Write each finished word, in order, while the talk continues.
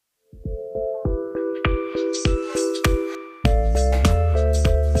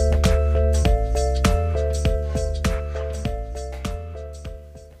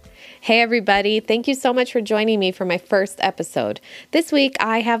Hey everybody, thank you so much for joining me for my first episode. This week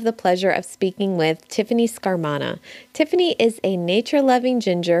I have the pleasure of speaking with Tiffany Scarmana. Tiffany is a nature-loving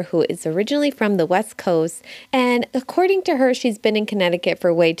ginger who is originally from the West Coast, and according to her, she's been in Connecticut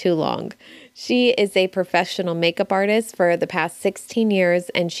for way too long. She is a professional makeup artist for the past 16 years,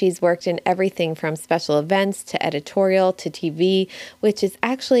 and she's worked in everything from special events to editorial to TV, which is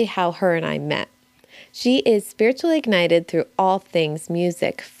actually how her and I met. She is spiritually ignited through all things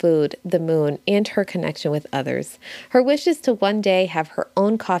music, food, the moon, and her connection with others. Her wish is to one day have her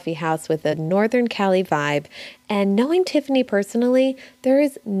own coffee house with a Northern Cali vibe, and knowing Tiffany personally, there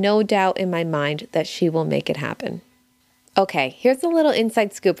is no doubt in my mind that she will make it happen. Okay, here's a little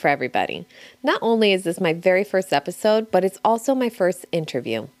inside scoop for everybody. Not only is this my very first episode, but it's also my first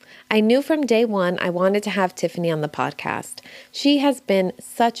interview. I knew from day one I wanted to have Tiffany on the podcast. She has been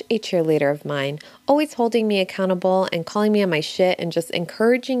such a cheerleader of mine, always holding me accountable and calling me on my shit and just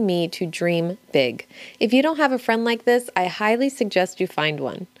encouraging me to dream big. If you don't have a friend like this, I highly suggest you find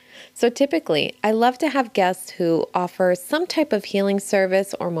one. So typically, I love to have guests who offer some type of healing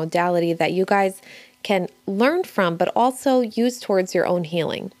service or modality that you guys can learn from, but also use towards your own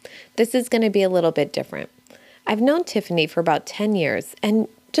healing. This is going to be a little bit different. I've known Tiffany for about 10 years, and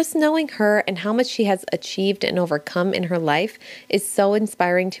just knowing her and how much she has achieved and overcome in her life is so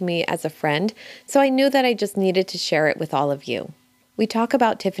inspiring to me as a friend, so I knew that I just needed to share it with all of you. We talk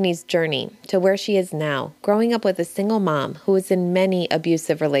about Tiffany's journey to where she is now, growing up with a single mom who was in many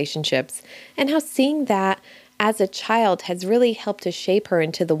abusive relationships, and how seeing that as a child has really helped to shape her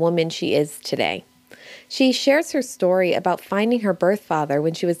into the woman she is today. She shares her story about finding her birth father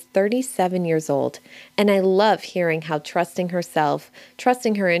when she was 37 years old, and I love hearing how trusting herself,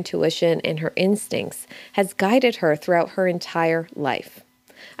 trusting her intuition and her instincts has guided her throughout her entire life.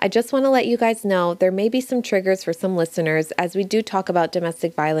 I just want to let you guys know there may be some triggers for some listeners as we do talk about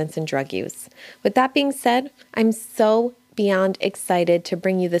domestic violence and drug use. With that being said, I'm so beyond excited to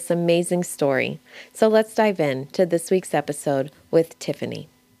bring you this amazing story. So let's dive in to this week's episode with Tiffany.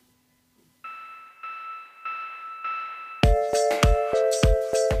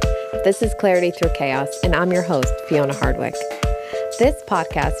 This is Clarity Through Chaos, and I'm your host, Fiona Hardwick. This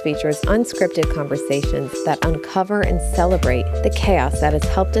podcast features unscripted conversations that uncover and celebrate the chaos that has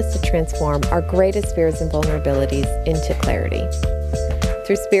helped us to transform our greatest fears and vulnerabilities into clarity.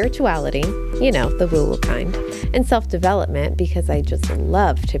 Through spirituality, you know, the woo-woo kind, and self-development, because I just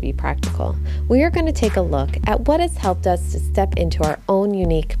love to be practical, we are going to take a look at what has helped us to step into our own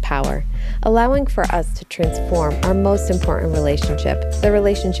unique power, allowing for us to transform our most important relationship, the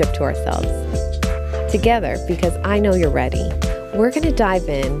relationship to ourselves. Together, because I know you're ready, we're going to dive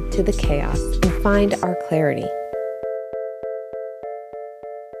into the chaos and find our clarity.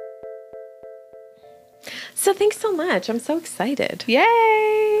 So thanks so much. I'm so excited.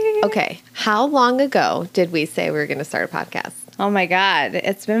 Yay! Okay. How long ago did we say we were going to start a podcast? Oh my God.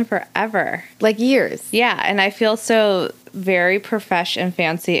 It's been forever. Like years. Yeah. And I feel so very profesh and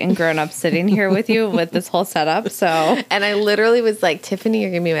fancy and grown up sitting here with you with this whole setup. So, and I literally was like, Tiffany,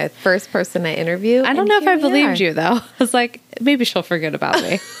 you're going to be my first person I interview. I don't know if I believed you though. I was like, maybe she'll forget about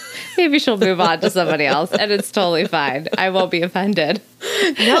me. Maybe she'll move on to somebody else, and it's totally fine. I won't be offended.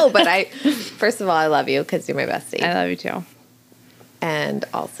 No, but first of all, I love you because you're my bestie. I love you too. And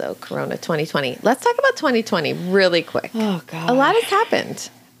also Corona 2020. Let's talk about 2020 really quick. Oh, God. A lot has happened.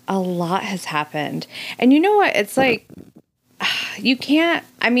 A lot has happened. And you know what? It's like, you can't,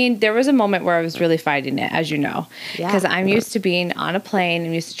 there was a moment where I was really fighting it, as you know, because I'm used to being on a plane,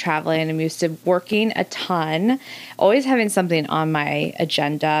 I'm used to traveling, I'm used to working a ton, always having something on my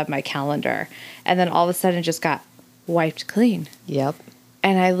agenda, my calendar. And then all of a sudden it just got wiped clean. Yep.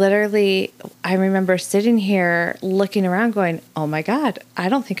 And I remember sitting here looking around going, oh my God, I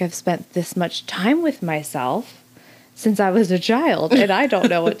don't think I've spent this much time with myself since I was a child, and I don't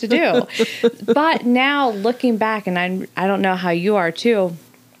know what to do. But now looking back, and I don't know how you are too,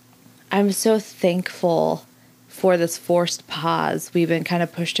 I'm so thankful for this forced pause we've been kind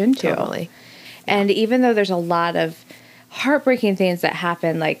of pushed into. Totally. And even though there's a lot of heartbreaking things that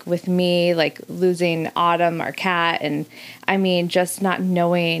happen, like with me, like losing Autumn, our cat, and just not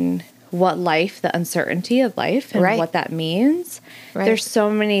knowing what life, the uncertainty of life and what that means. Right. There's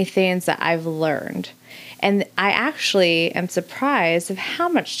so many things that I've learned. And I actually am surprised of how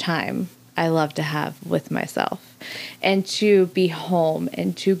much time I love to have with myself and to be home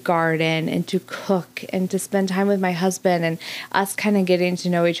and to garden and to cook and to spend time with my husband and us kind of getting to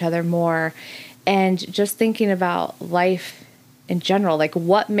know each other more and just thinking about life in general, like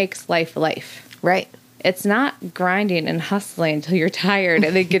what makes life life. Right. It's not grinding and hustling until you're tired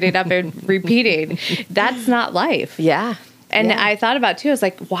and then getting up and repeating. That's not life. Yeah. And I thought about too, I was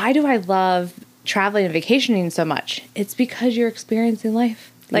like, why do I love traveling and vacationing so much? It's because you're experiencing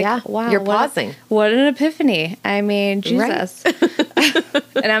life. Like, wow. You're pausing. What an epiphany. I mean, Jesus. Right.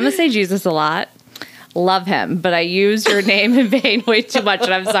 And I'm going to say Jesus a lot. Love him, but I use your name in vain way too much,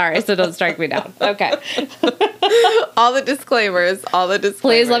 and I'm sorry, so don't strike me down. Okay. All the disclaimers.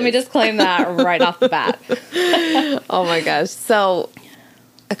 Please let me disclaim that right off the bat. Oh my gosh. So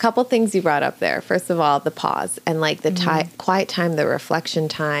a couple things you brought up there. First of all, the pause and like the quiet time, the reflection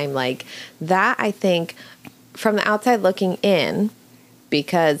time, like that, I think from the outside looking in,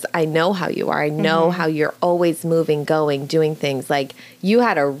 because I know how you are. I know how you're always moving, going, doing things. Like you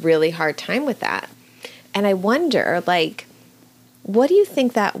had a really hard time with that. And I wonder, like, what do you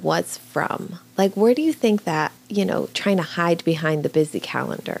think that was from? Like, where do you think that, trying to hide behind the busy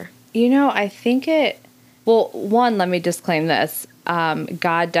calendar? I think well, one, let me disclaim this.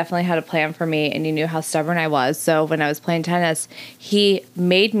 God definitely had a plan for me, and he knew how stubborn I was. So when I was playing tennis, he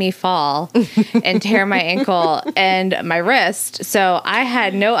made me fall and tear my ankle and my wrist. So I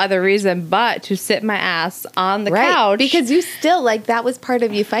had no other reason but to sit my ass on the couch. Because you still, like, that was part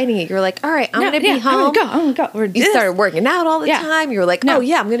of you fighting it. You're like, all right, I'm going to be home. I'm going to go. You started working out all the time. You were like, oh,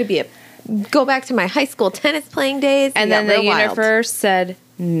 yeah, I'm going to go back to my high school tennis playing days. And then the universe said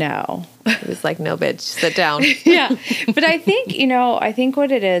no. It was like, no, bitch, sit down. Yeah. But I think, I think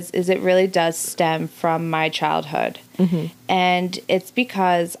what it is it really does stem from my childhood. Mm-hmm. And it's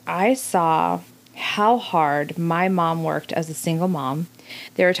because I saw how hard my mom worked as a single mom.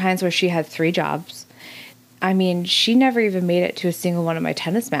 There were times where she had 3 jobs. I mean, she never even made it to a single one of my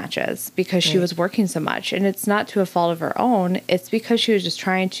tennis matches because she was working so much. And it's not to a fault of her own. It's because she was just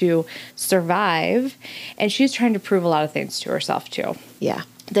trying to survive. And she was trying to prove a lot of things to herself, too. Yeah.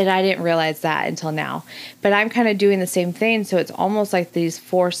 That I didn't realize that until now. But I'm kind of doing the same thing. So it's almost like these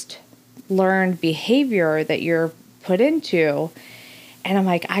forced learned behavior that you're put into. And I'm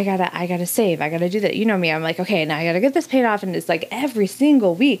like, I gotta save. I gotta do that. You know me. I'm like, okay, now I gotta get this paid off. And it's like every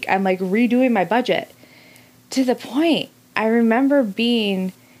single week I'm like redoing my budget to the point. I remember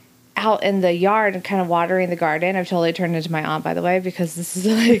being out in the yard and kind of watering the garden. I've totally turned into my aunt, by the way, because this is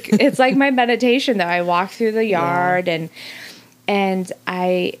like, it's like my meditation that I walk through the yard and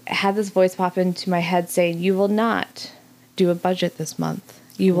I had this voice pop into my head saying, you will not do a budget this month.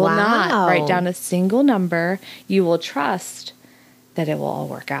 You will not write down a single number. You will trust that it will all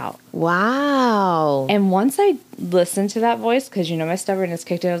work out. Wow. And once I listened to that voice, because, my stubbornness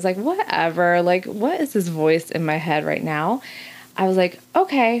kicked in, I was like, whatever. Like, what is this voice in my head right now? I was like,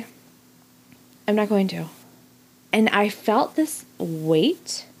 okay, I'm not going to. And I felt this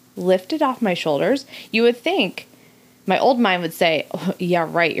weight lifted off my shoulders. You would think my old mind would say, oh, yeah,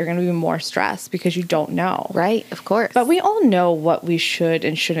 right, you're going to be more stressed because you don't know. Right, of course. But we all know what we should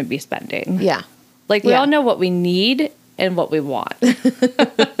and shouldn't be spending. Yeah. Like, we all know what we need and what we want.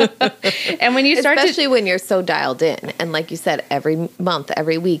 And when you start especially when you're so dialed in. And like you said, every month,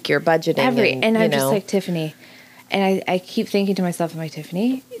 every week, you're budgeting. And I'm just like, Tiffany. And I keep thinking to myself, I'm like,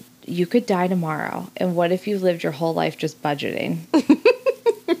 Tiffany, you could die tomorrow. And what if you lived your whole life just budgeting?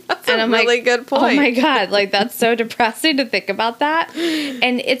 And I'm really like, good point. Oh my God, like that's so depressing to think about that.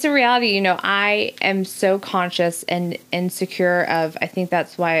 And it's a reality, I am so conscious and insecure of, I think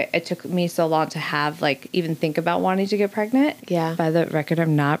that's why it took me so long to have, like, even think about wanting to get pregnant. Yeah. By the record,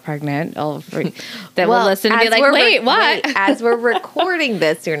 I'm not pregnant. Will listen and be like, wait, what? As we're recording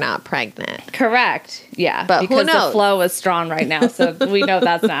this, you're not pregnant. Correct. Yeah. But because who knows? The flow is strong right now. So we know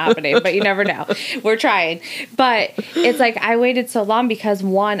that's not happening, but you never know. We're trying. But it's like, I waited so long because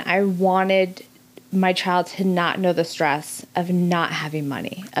one, I wanted my child to not know the stress of not having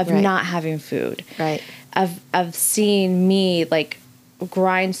money, of not having food, of seeing me like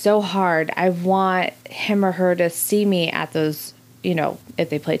grind so hard. I want him or her to see me at those, if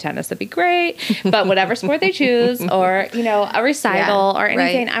they play tennis, that'd be great, but whatever sport they choose or, a recital or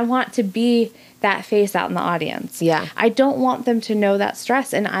anything, I want to be that face out in the audience. Yeah. I don't want them to know that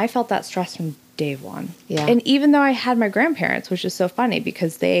stress. And I felt that stress from day one. Yeah. And even though I had my grandparents, which is so funny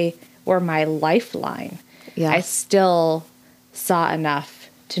because they were my lifeline, I still saw enough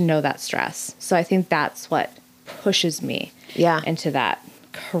to know that stress. So I think that's what pushes me into that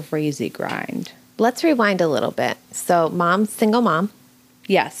crazy grind. Let's rewind a little bit. So single mom.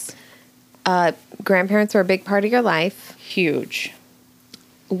 Yes. Grandparents were a big part of your life. Huge.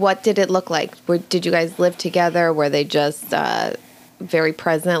 What did it look like? Did you guys live together? Were they just very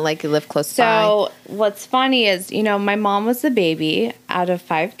present, like you lived close by? So what's funny is, my mom was the baby out of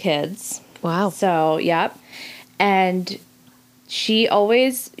 5 kids. Wow. So, yep. And she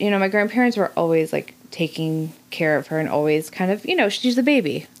always, my grandparents were always like taking care of her and always kind of, she's the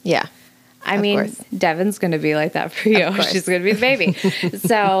baby. Yeah. I mean, Devin's going to be like that for you. She's going to be the baby.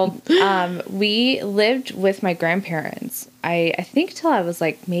 So we lived with my grandparents, I think till I was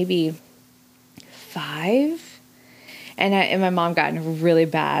like maybe 5. And my mom got in a really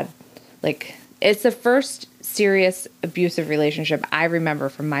bad, like, it's the first serious abusive relationship I remember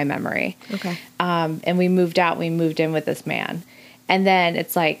from my memory. Okay. And we moved out. We moved in with this man. And then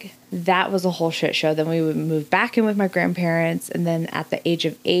it's like, that was a whole shit show. Then we would move back in with my grandparents. And then at the age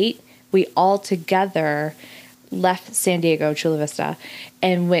of 8, we all together left San Diego, Chula Vista,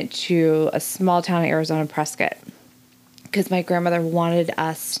 and went to a small town in Arizona, Prescott. Because my grandmother wanted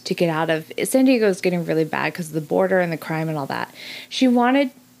us to get out of... San Diego is getting really bad because of the border and the crime and all that. She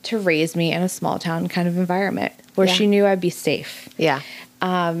wanted to raise me in a small town kind of environment where she knew I'd be safe. Yeah.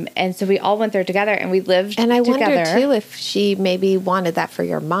 And so we all went there together and we lived together. And I wonder, too, if she maybe wanted that for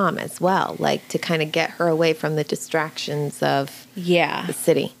your mom as well, like to kind of get her away from the distractions of the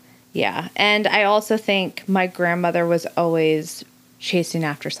city. Yeah. And I also think my grandmother was always chasing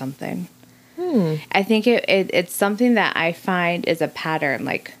after something. I think it's something that I find is a pattern,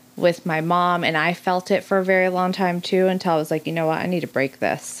 like with my mom, and I felt it for a very long time, too, until I was like, you know what, I need to break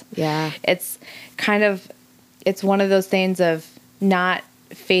this. Yeah. It's one of those things of not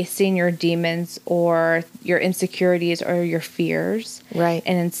facing your demons or your insecurities or your fears. Right.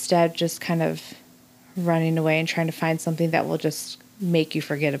 And instead just kind of running away and trying to find something that will just make you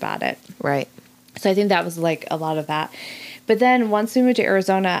forget about it. Right. So I think that was like a lot of that. But then once we moved to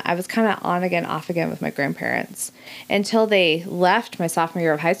Arizona, I was kind of on again, off again with my grandparents until they left my sophomore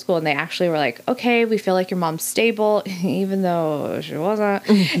year of high school. And they actually were like, okay, we feel like your mom's stable, even though she wasn't.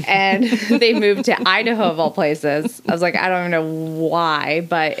 And they moved to Idaho of all places. I was like, I don't even know why,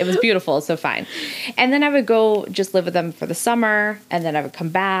 but it was beautiful. So fine. And then I would go just live with them for the summer. And then I would come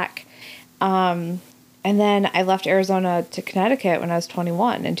back. And then I left Arizona to Connecticut when I was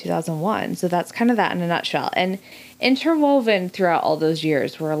 21 in 2001. So that's kind of that in a nutshell. And interwoven throughout all those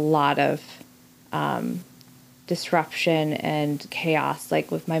years were a lot of disruption and chaos, like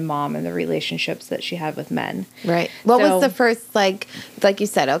with my mom and the relationships that she had with men. Right. What was the first, like you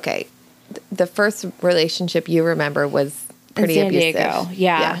said, okay, the first relationship you remember was pretty abusive. San Diego.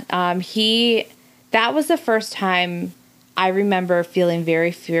 Yeah. That was the first time I remember feeling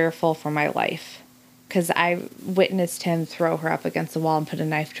very fearful for my life. Because I witnessed him throw her up against the wall and put a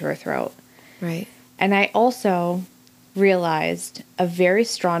knife to her throat. Right. And I also realized a very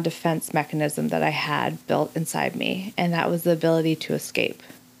strong defense mechanism that I had built inside me, and that was the ability to escape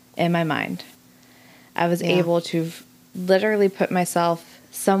in my mind. I was able to literally put myself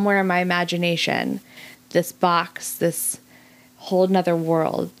somewhere in my imagination, this box, this whole nother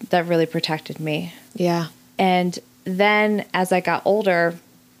world that really protected me. Yeah. And then as I got older,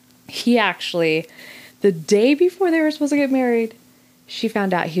 he actually... The day before they were supposed to get married, she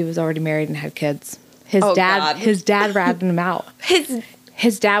found out he was already married and had kids. His dad ratted him out.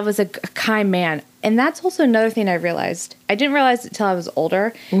 His dad was a kind man. And that's also another thing I realized. I didn't realize it till I was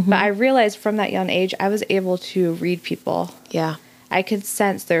older, but I realized from that young age, I was able to read people. Yeah. I could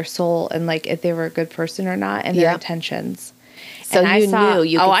sense their soul and like if they were a good person or not and their intentions. So and you knew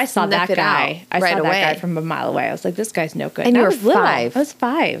you could I saw that guy. I saw that guy from a mile away. I was like, this guy's no good. And you were little. 5. I was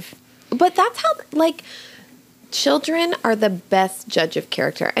 5. But that's how, like, children are the best judge of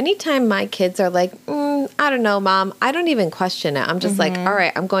character. Anytime my kids are like, I don't know, Mom, I don't even question it. I'm just like, all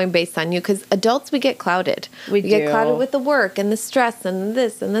right, I'm going based on you. Because adults, we get clouded. We get clouded with the work and the stress and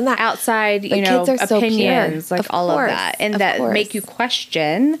this and then that. Outside, kids are opinions, so like all of that. And that make you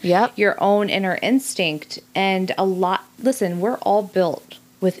question your own inner instinct. And listen, we're all built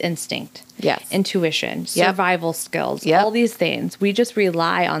with instinct. Yes. Intuition, survival skills, all these things. We just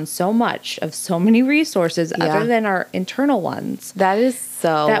rely on so much of so many resources other than our internal ones. That is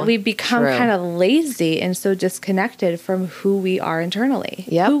so that we become kind of lazy and so disconnected from who we are internally.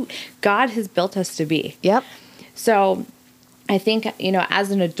 Who God has built us to be. Yep. So I think, as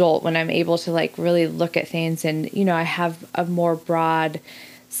an adult, when I'm able to like really look at things and, I have a more broad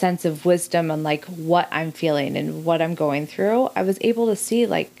sense of wisdom on like what I'm feeling and what I'm going through, I was able to see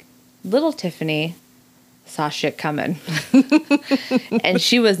like little Tiffany saw shit coming and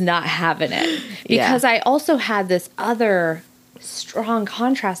she was not having it because I also had this other strong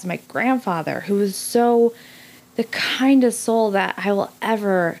contrast to my grandfather who was so the kindest soul that I will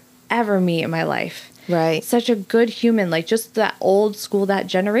ever meet in my life. Right. Such a good human, like just that old school, that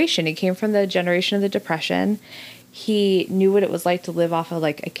generation. He came from the generation of the Depression. He knew what it was like to live off of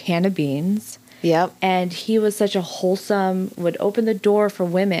like a can of beans. Yep. And he was such a wholesome, would open the door for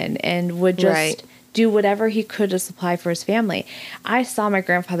women and would just do whatever he could to supply for his family. I saw my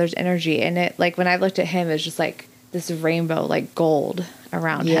grandfather's energy and it, like when I looked at him, it was just like this rainbow, like gold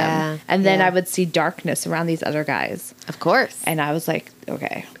around Yeah, him. And then yeah. I would see darkness around these other guys. Of course. And I was like,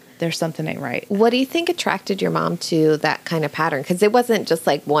 okay, there's something ain't right. What do you think attracted your mom to that kind of pattern? Because it wasn't just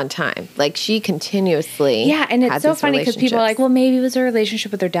like one time. Like she continuously. Yeah, and it's had so these funny because people are like, relationships. well, maybe it was a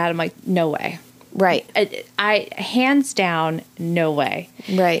relationship with her dad. I'm like, no way. Right. I hands down, no way.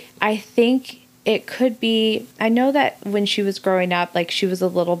 Right. I think it could be, I know that when she was growing up, like she was a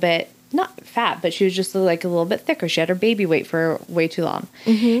little bit, not fat, but she was just like a little bit thicker. She had her baby weight for way too long.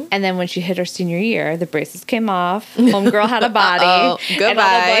 Mm-hmm. And then when she hit her senior year, the braces came off. Homegirl had a body. Goodbye. And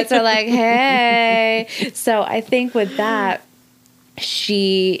all the boys are like, hey. So I think with that,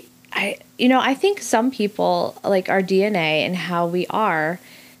 I think some people, like our DNA and how we are,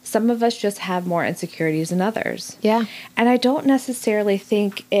 some of us just have more insecurities than others. Yeah. And I don't necessarily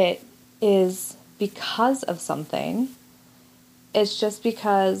think it is because of something. It's just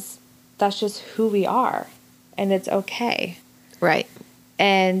because that's just who we are. And it's okay. Right.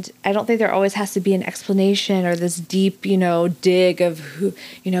 And I don't think there always has to be an explanation or this deep, dig of who,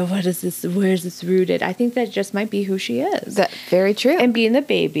 what is this, where is this rooted? I think that just might be who she is. That's very true. And being the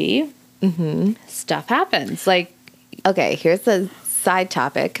baby, stuff happens. Like, Okay, here's a side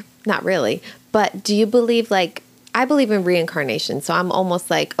topic. Not really. But do you believe, I believe in reincarnation. So I'm almost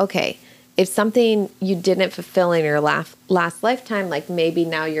like, okay, if something you didn't fulfill in your last lifetime, like maybe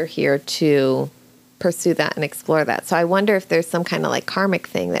now you're here to pursue that and explore that. So I wonder if there's some kind of karmic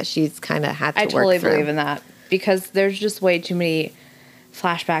thing that she's kind of had to I work totally through. believe in that because there's just way too many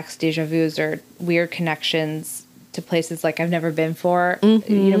flashbacks, deja vus, or weird connections to places like I've never been before.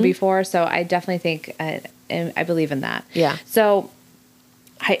 So I definitely think, and I believe in that. Yeah. So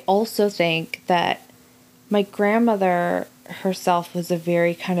I also think that my grandmother herself was a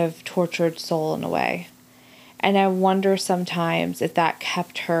very kind of tortured soul in a way. And I wonder sometimes if that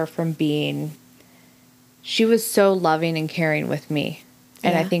kept her from being, she was so loving and caring with me.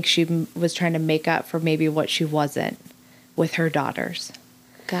 And I Yeah. think she was trying to make up for maybe what she wasn't with her daughters.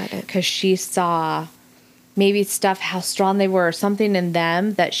 Got it. Because she saw maybe stuff, how strong they were, or something in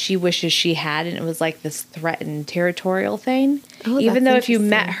them that she wishes she had. And it was like this threatened territorial thing. Oh, Even that's though if you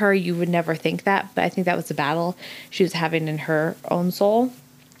met interesting. her, you would never think that. But I think that was the battle she was having in her own soul.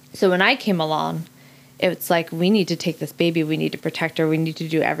 So when I came along, it's like, we need to take this baby. We need to protect her. We need to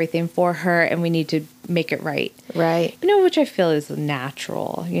do everything for her. And we need to make it right. Right. Which I feel is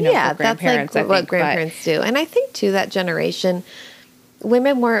natural, Yeah, for that's grandparents. like I what think, grandparents do. And I think, too, that generation,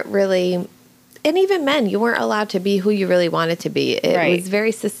 women weren't really, and even men, you weren't allowed to be who you really wanted to be. It Right. was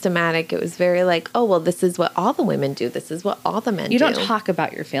very systematic. It was very like, oh, well, this is what all the women do. This is what all the men do. You don't talk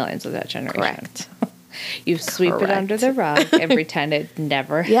about your feelings with that generation. Correct. You sweep it under the rug and pretend it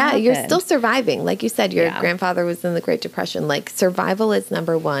never Yeah, happened. you're still surviving. Like you said, your Yeah. grandfather was in the Great Depression. Like, survival is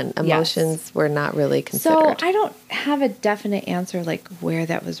number one. Emotions were not really considered. So I don't have a definite answer like where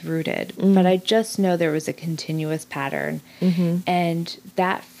that was rooted, but I just know there was a continuous pattern. And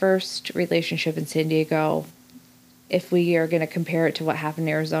that first relationship in San Diego, if we are going to compare it to what happened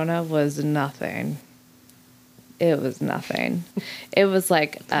in Arizona, was nothing. It was nothing. It was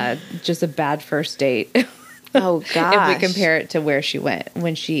like just a bad first date. Oh, gosh. If we compare it to where she went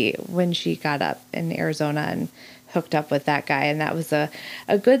when she got up in Arizona and hooked up with that guy, and that was a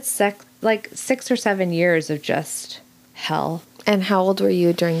good 6 or 7 years of just hell. And how old were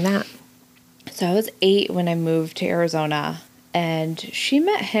you during that? So I was 8 when I moved to Arizona, and she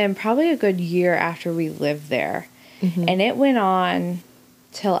met him probably a good year after we lived there. And it went on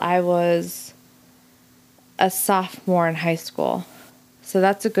till I was a sophomore in high school. So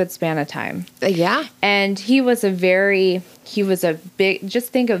that's a good span of time. Yeah. And he was a big, just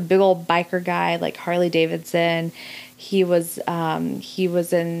think of big old biker guy, like Harley Davidson. He was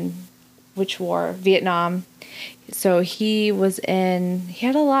in which war? Vietnam. So he was a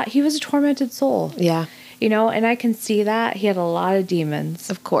tormented soul. Yeah. And I can see that. He had a lot of demons.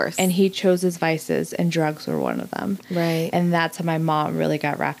 Of course. And he chose his vices, and drugs were one of them. Right. And that's how my mom really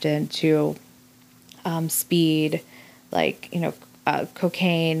got wrapped into speed,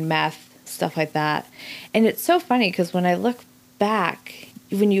 cocaine, meth, stuff like that. And it's so funny because when I look back,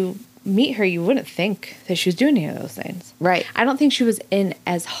 when you meet her, you wouldn't think that she was doing any of those things. Right. I don't think she was in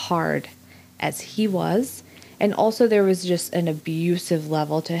as hard as he was. And also there was just an abusive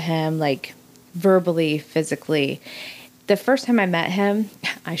level to him, like verbally, physically. The first time I met him,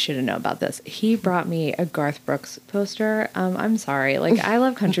 I should have known about this. He brought me a Garth Brooks poster. I'm sorry. I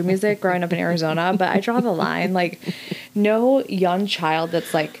love country music growing up in Arizona, but I draw the line. No young child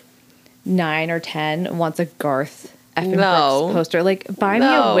that's 9 or 10 wants a Garth effing Brooks poster. Buy me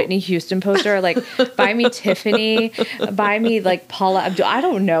a Whitney Houston poster. Buy me Tiffany. Buy me Paula Abdul. I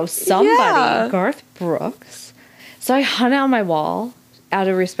don't know. Somebody. Yeah. Garth Brooks. So I hung it on my wall out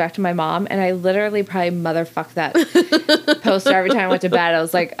of respect to my mom, and I literally probably motherfucked that poster every time I went to bed. I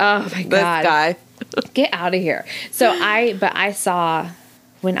was like, oh my God. This guy. Get out of here. But I saw,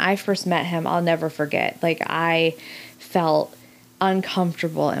 when I first met him, I'll never forget. Like, I felt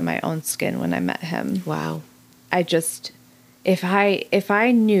uncomfortable in my own skin when I met him. Wow. I just, if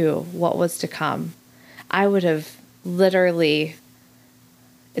I knew what was to come, I would have literally,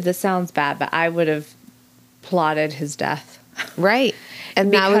 this sounds bad, but I would have plotted his death. Right.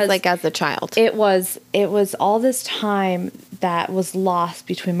 And that was like as a child. It was all this time that was lost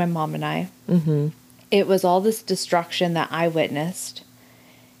between my mom and I. Mm-hmm. It was all this destruction that I witnessed.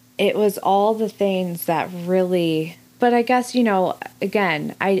 It was all the things that really, but I guess, you know,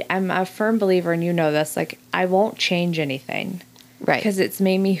 again, I'm a firm believer, and you know this, like, I won't change anything. Right. Because it's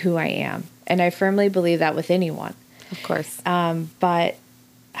made me who I am. And I firmly believe that with anyone. Of course. But,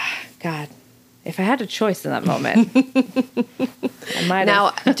 God, if I had a choice in that moment, I might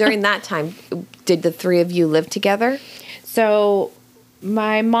have. Now, during that time, did the three of you live together? So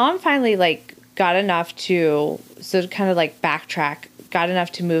my mom finally, like, got enough to kind of, like, backtrack, got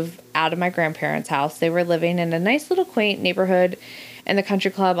enough to move out of my grandparents' house. They were living in a nice little quaint neighborhood in the country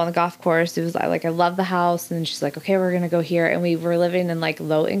club on the golf course. It was like, I love the house. And she's like, okay, we're going to go here. And we were living in, like,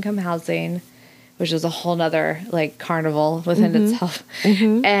 low income housing, which was a whole nother, like, carnival within itself.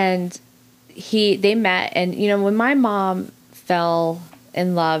 Mm-hmm. And they met, and, you know, when my mom fell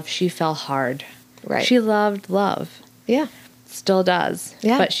in love, she fell hard. Right. She loved love. Yeah. Still does.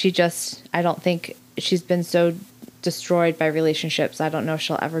 Yeah. But I don't think she's been so destroyed by relationships. I don't know if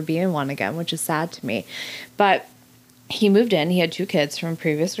she'll ever be in one again, which is sad to me. But he moved in. He had 2 kids from a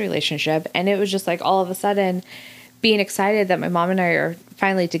previous relationship. And it was just like all of a sudden being excited that my mom and I are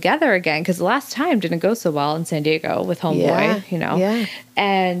finally together again, because the last time didn't go so well in San Diego with Homeboy, you know. Yeah.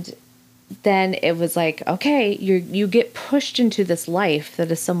 And then it was like, okay, you get pushed into this life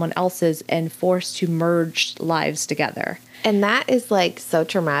that is someone else's and forced to merge lives together. And that is, like, so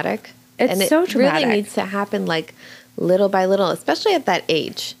traumatic. It's so traumatic. It really needs to happen, like, little by little, especially at that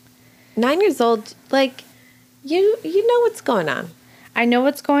age. 9 years old, like, you know what's going on. I know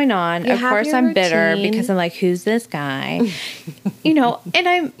what's going on. You of have course, your I'm bitter routine. because I'm like, who's this guy? You know,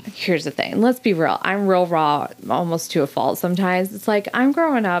 and here's the thing. Let's be real. I'm real raw, almost to a fault sometimes. It's like, I'm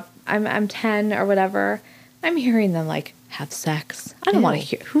growing up. I'm 10 or whatever. I'm hearing them, like, have sex. I don't want to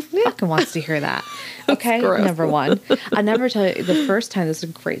hear. Who fucking wants to hear that? Okay, number one. I'll never tell you. The first time, this is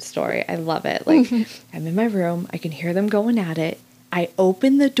a great story. I love it. Like, I'm in my room. I can hear them going at it. I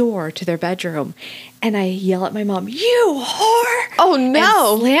open the door to their bedroom, and I yell at my mom, "You whore!" Oh,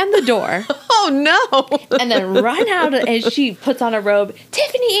 no. And slam the door. Oh, no. And then run out, and she puts on a robe.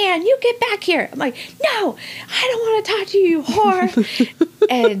 "Tiffany Ann, you get back here." I'm like, "No, I don't want to talk to you, you whore."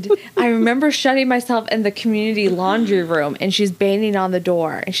 And I remember shutting myself in the community laundry room, and she's banging on the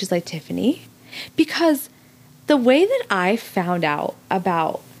door, and she's like, "Tiffany," because the way that I found out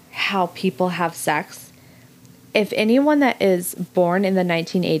about how people have sex, if anyone that is born in the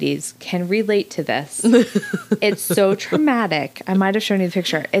 1980s can relate to this, it's so traumatic. I might have shown you the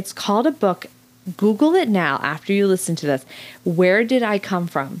picture. It's called a book. Google it now after you listen to this. Where Did I Come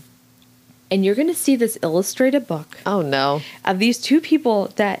From? And you're going to see this illustrated book. Oh, no. Of these 2 people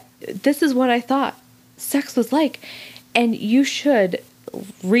that this is what I thought sex was like. And you should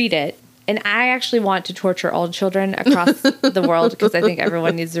read it. And I actually want to torture all children across the world, because I think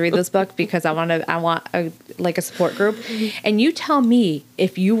everyone needs to read this book, because I want a support group. And you tell me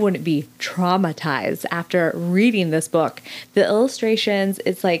if you wouldn't be traumatized after reading this book. The illustrations,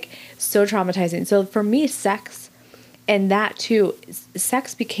 it's like so traumatizing. So for me, sex, and that too,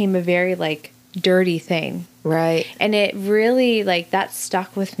 sex became a very, like, dirty thing. Right. And it really, like, that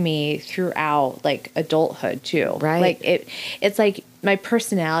stuck with me throughout, like, adulthood too. Right. Like, it's like my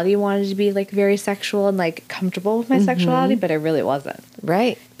personality wanted to be, like, very sexual and, like, comfortable with my sexuality, but I really wasn't.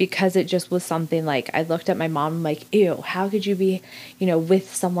 Right. Because it just was something, like, I looked at my mom and, like, ew, how could you be, you know,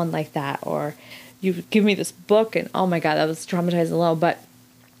 with someone like that? Or you give me this book, and oh my God, that was traumatizing alone. But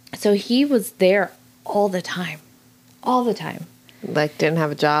so he was there all the time. All the time. Like, didn't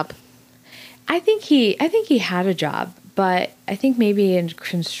have a job? I think he had a job, but I think maybe in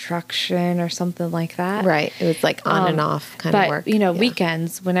construction or something like that. Right. It was like on and off kind of work. But, you know,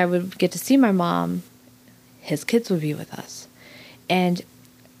 weekends when I would get to see my mom, his kids would be with us. And,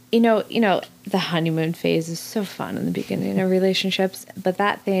 you know, the honeymoon phase is so fun in the beginning of relationships, but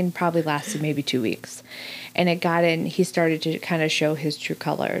that thing probably lasted maybe 2 weeks. And he started to kind of show his true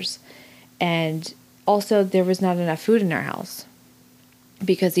colors. And also there was not enough food in our house,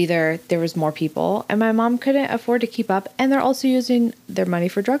 because either there was more people and my mom couldn't afford to keep up, and they're also using their money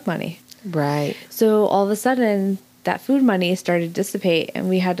for drug money. Right. So all of a sudden that food money started to dissipate, and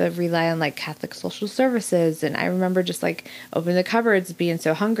we had to rely on like Catholic social services. And I remember just like opening the cupboards, being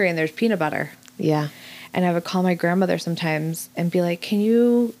so hungry, and there's peanut butter. Yeah. And I would call my grandmother sometimes and be like, can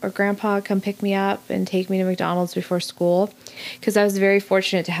you or grandpa come pick me up and take me to McDonald's before school? Because I was very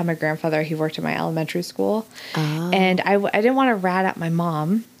fortunate to have my grandfather. He worked at my elementary school. Oh. And I didn't want to rat at my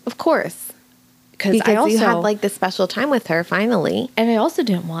mom. Of course. Because you had like this special time with her finally. And I also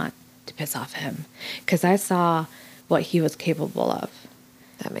didn't want to piss off him because I saw what he was capable of.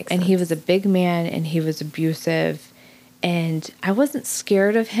 That makes sense. And he was a big man and he was abusive. And I wasn't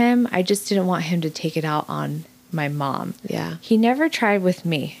scared of him. I just didn't want him to take it out on my mom. Yeah. He never tried with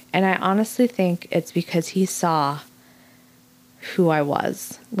me. And I honestly think it's because he saw who I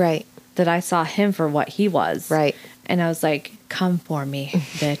was. Right. That I saw him for what he was. Right. And I was like, come for me,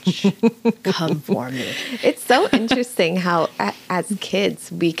 bitch. Come for me. It's so interesting how as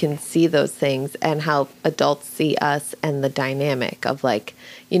kids we can see those things and how adults see us and the dynamic of like,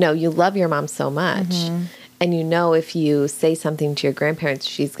 you know, you love your mom so much. Mm-hmm. And you know if you say something to your grandparents,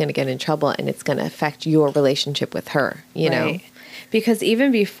 she's going to get in trouble and it's going to affect your relationship with her, you know? Because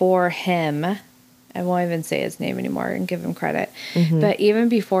even before him, I won't even say his name anymore and give him credit, but even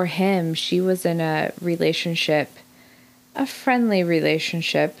before him, she was in a relationship, a friendly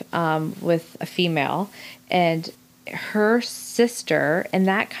relationship with a female, and her sister, and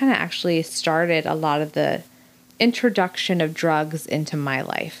that kind of actually started a lot of the introduction of drugs into my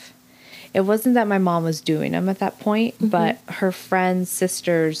life. It wasn't that my mom was doing them at that point, but her friends,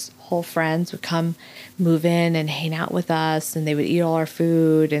 sisters, whole friends would come move in and hang out with us, and they would eat all our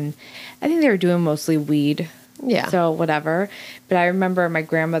food. And I think they were doing mostly weed. Yeah. So whatever. But I remember my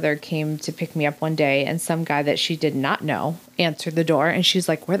grandmother came to pick me up one day, and some guy that she did not know answered the door, and she's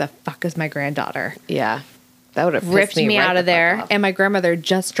like, where the fuck is my granddaughter? Yeah. That would have ripped me right out of there. Off. And my grandmother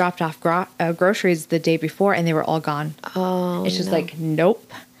just dropped off groceries the day before, and they were all gone. Oh, and she's like, nope.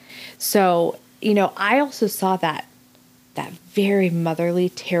 So, you know, I also saw that very motherly,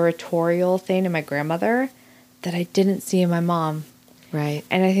 territorial thing in my grandmother that I didn't see in my mom. Right.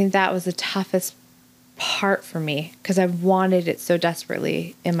 And I think that was the toughest part for me because I wanted it so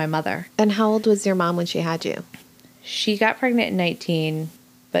desperately in my mother. And how old was your mom when she had you? She got pregnant at 19,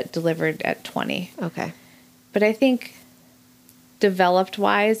 but delivered at 20. Okay. But I think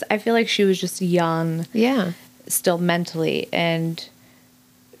developed-wise, I feel like she was just young. Yeah. Still mentally, and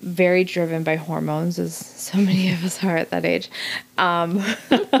very driven by hormones, as so many of us are at that age.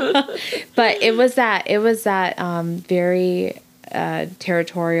 But it was that very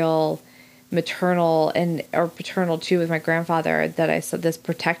territorial, maternal, or paternal too with my grandfather that I saw this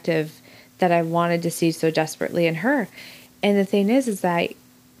protective that I wanted to see so desperately in her. And the thing is that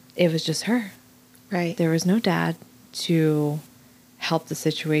it was just her. Right. There was no dad to help the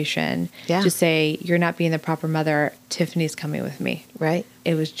situation. Yeah. To say, you're not being the proper mother, Tiffany's coming with me. Right.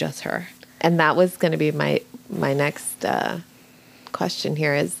 It was just her. And that was going to be my next question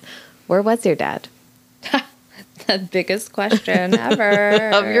here is, where was your dad? The biggest question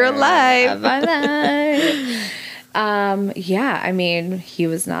ever. Of your life. Of my life. Yeah, I mean, he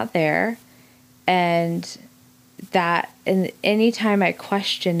was not there. And anytime I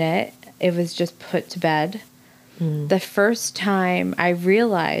question it, it was just put to bed. The first time I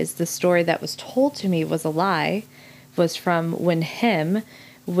realized the story that was told to me was a lie was from when him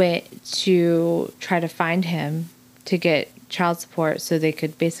went to try to find him to get child support so they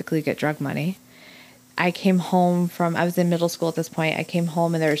could basically get drug money. I was in middle school at this point. I came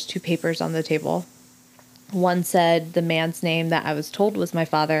home and there was 2 papers on the table. One said the man's name that I was told was my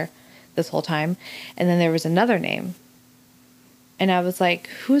father this whole time. And then there was another name. And I was like,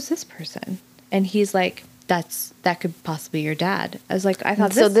 who's this person? And he's like, that could possibly be your dad. I was like, I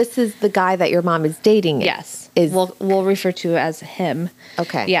thought so this is the guy that your mom is dating. Yes. We'll refer to as him.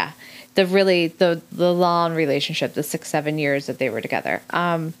 Okay. Yeah. The long relationship, the 6-7 years that they were together.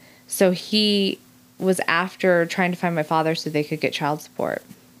 So he was after trying to find my father so they could get child support.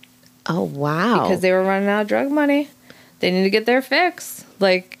 Oh, wow. Because they were running out of drug money. They need to get their fix.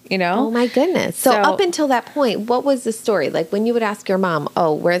 Like, you know. Oh, my goodness. So up until that point, what was the story? Like, when you would ask your mom,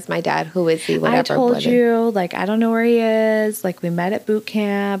 oh, where's my dad? Who is he? Whatever. I told you, like, I don't know where he is. Like, we met at boot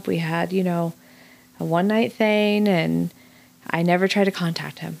camp. We had, you know, a one-night thing. And I never tried to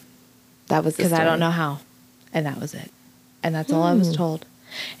contact him. That was the story. Because I don't know how. And that was it. And that's all I was told.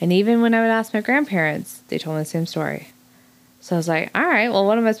 And even when I would ask my grandparents, they told me the same story. So I was like, all right, well,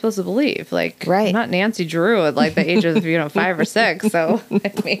 what am I supposed to believe? Like, right. I'm not Nancy Drew at like the age of, 5 or 6. So,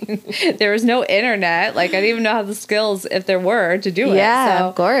 I mean, there was no internet. Like, I didn't even know how the skills, if there were, to do it. Yeah, so,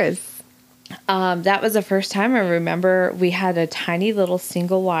 of course. That was the first time I remember. We had a tiny little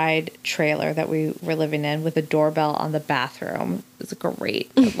single wide trailer that we were living in with a doorbell on the bathroom. It was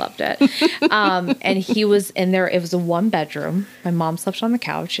great. I loved it. And he was in there. It was a 1-bedroom. My mom slept on the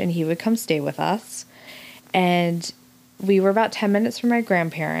couch and he would come stay with us. And we were about 10 minutes from my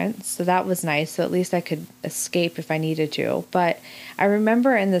grandparents. So that was nice. So at least I could escape if I needed to. But I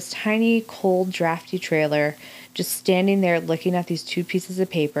remember in this tiny, cold, drafty trailer, just standing there looking at these 2 pieces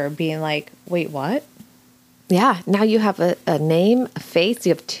of paper, being like, wait, what? Yeah. Now you have a name, a face.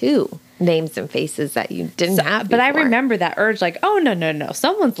 You have 2 names and faces that you didn't have But I before. remember that urge, like, oh, no.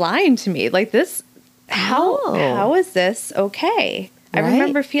 Someone's lying to me. Like this, how is this okay? Right. I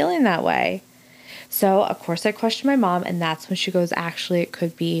remember feeling that way. So, of course, I questioned my mom, and that's when she goes, actually, it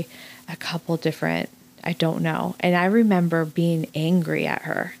could be a couple different, I don't know. And I remember being angry at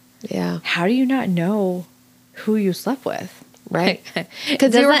her. Yeah. How do you not know who you slept with? Right.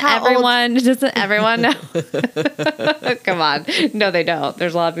 Because doesn't everyone know? Come on. No, they don't.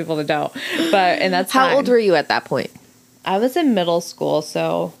 There's a lot of people that don't. But, and that's How fine. old were you at that point? I was in middle school,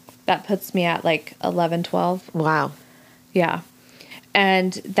 so that puts me at like 11, 12. Wow. Yeah.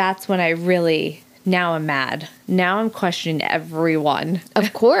 And that's when I really, now I'm mad. Now I'm questioning everyone.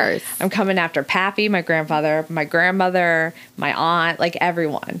 Of course. I'm coming after Pappy, my grandfather, my grandmother, my aunt, like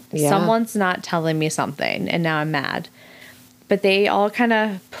everyone. Yeah. Someone's not telling me something, and now I'm mad. But they all kind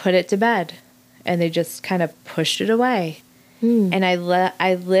of put it to bed, and they just kind of pushed it away. And I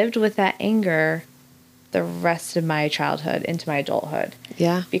lived with that anger the rest of my childhood into my adulthood.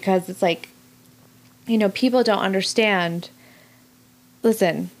 Yeah. Because it's like, people don't understand.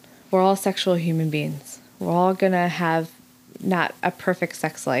 Listen, we're all sexual human beings. We're all going to have not a perfect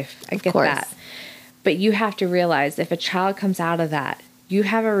sex life. I get that. But you have to realize if a child comes out of that, you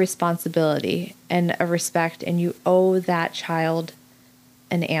have a responsibility and a respect, and you owe that child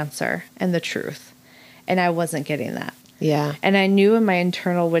an answer and the truth. And I wasn't getting that. Yeah. And I knew in my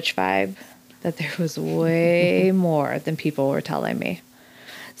internal witch vibe that there was way more than people were telling me.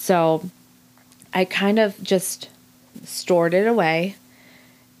 So I kind of just stored it away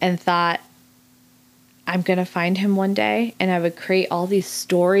and thought, I'm going to find him one day. And I would create all these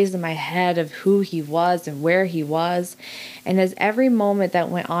stories in my head of who he was and where he was. And as every moment that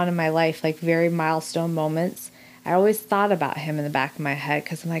went on in my life, like very milestone moments, I always thought about him in the back of my head,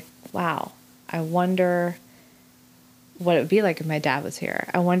 because I'm like, wow, I wonder what it would be like if my dad was here.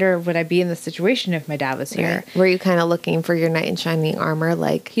 I wonder, would I be in this situation if my dad was here? Right. Were you kind of looking for your knight in shining armor?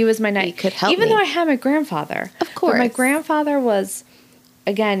 Like, He was my knight. he could help Even me. though I had my grandfather. Of course. But my grandfather was,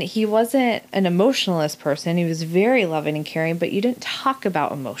 again, he wasn't an emotionalist person. He was very loving and caring, but you didn't talk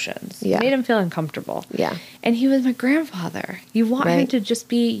about emotions. Yeah. It made him feel uncomfortable. Yeah. And he was my grandfather. You want him Right. to just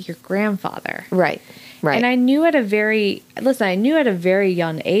be your grandfather. Right. Right. And I knew at a very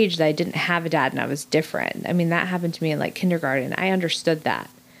young age that I didn't have a dad and I was different. I mean, that happened to me in like kindergarten. I understood that.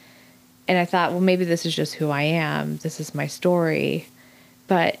 And I thought, well, maybe this is just who I am. This is my story.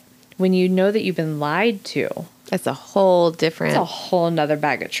 But when you know that you've been lied to, That's a whole different. it's a whole nother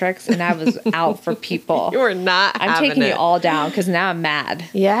bag of tricks. And I was out for people. You were not. I'm taking you all down because now I'm mad.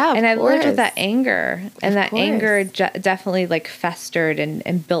 Yeah. And I lived course. with that anger. And Of that course. anger definitely like festered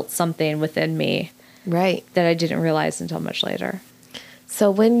and built something within me Right. that I didn't realize until much later.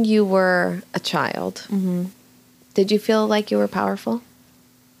 So when you were a child, did you feel like you were powerful?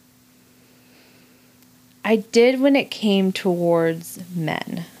 I did when it came towards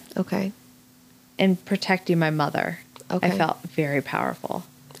men Okay. and protecting my mother. Okay. I felt very powerful.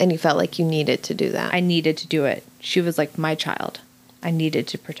 And you felt like you needed to do that. I needed to do it. She was like my child. I needed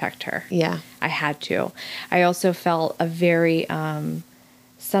to protect her. Yeah. I had to. I also felt a very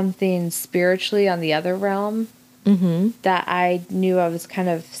something spiritually on the other realm that I knew I was kind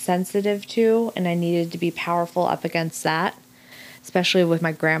of sensitive to, and I needed to be powerful up against that, especially with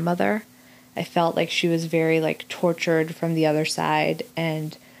my grandmother. I felt like she was very like tortured from the other side,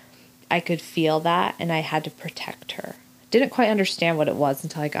 and I could feel that, and I had to protect her. Didn't quite understand what it was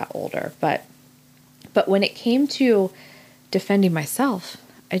until I got older, but when it came to defending myself,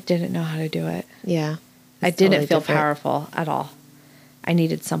 I didn't know how to do it. Yeah. I It's didn't totally feel different. powerful at all. I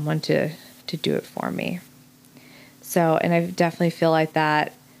needed someone to do it for me. So, and I definitely feel like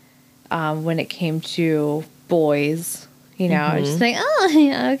that when it came to boys, I was just like, oh,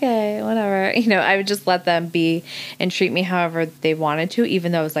 yeah, okay, whatever. I would just let them be and treat me however they wanted to,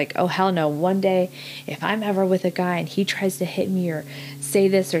 even though I was like, oh, hell no. One day, if I'm ever with a guy and he tries to hit me or say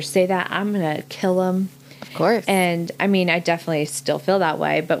this or say that, I'm going to kill him. Of course. And I mean, I definitely still feel that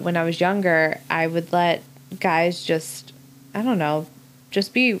way. But when I was younger, I would let guys just, I don't know,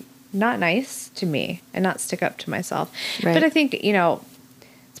 just be not nice to me and not stick up to myself. Right. But I think,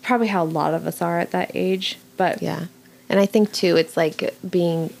 it's probably how a lot of us are at that age. But Yeah. And I think too, it's like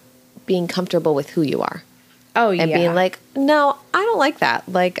being comfortable with who you are. Oh, yeah. And being like, no, I don't like that.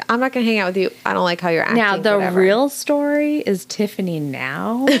 Like, I'm not going to hang out with you. I don't like how you're acting. Now, the whatever. real story is Tiffany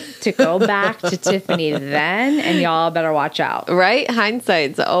now to go back to Tiffany then, and y'all better watch out. Right?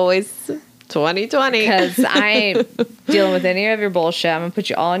 Hindsight's always 2020. Because I ain't dealing with any of your bullshit. I'm going to put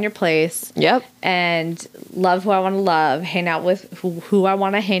you all in your place. Yep. And love who I want to love, hang out with who I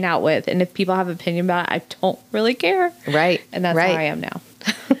want to hang out with. And if people have an opinion about it, I don't really care. Right. And that's how I am now.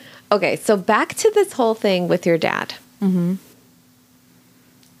 Okay, so back to this whole thing with your dad. Mm-hmm.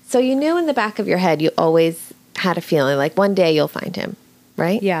 So you knew in the back of your head, you always had a feeling like one day you'll find him,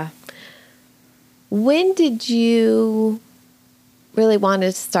 right? Yeah. When did you really want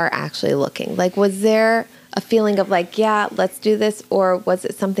to start actually looking? Like, was there a feeling of like, yeah, let's do this? Or was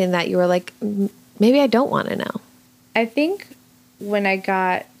it something that you were like, maybe I don't want to know? I think when I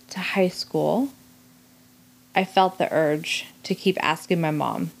got to high school, I felt the urge to keep asking my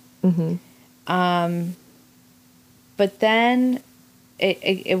mom. Mm-hmm. But then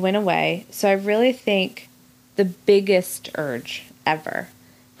it went away. So I really think the biggest urge ever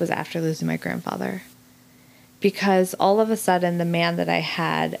was after losing my grandfather. Because all of a sudden, the man that I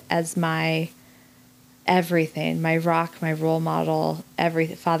had as my everything, my rock, my role model,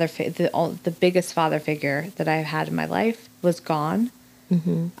 the biggest father figure that I've had in my life was gone.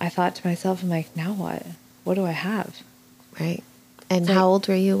 Mm-hmm. I thought to myself, I'm like, now what? What do I have? Right. And how old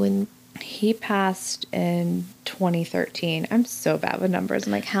were you when... He passed in 2013. I'm so bad with numbers.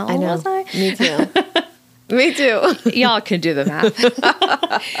 I'm like, how I old know. was I? Me too. Me too. Y'all can do the math.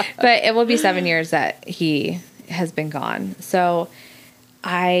 But it will be 7 years that he has been gone. So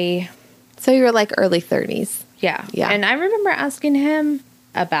So you were like early 30s. Yeah. Yeah. And I remember asking him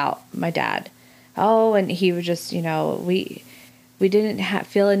about my dad. Oh, and he was just, we didn't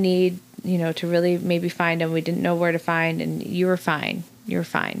feel a need, to really maybe find him. We didn't know where to find, and you were fine. You're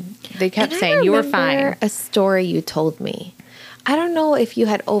fine. They kept saying you were fine. A story you told me. I don't know if you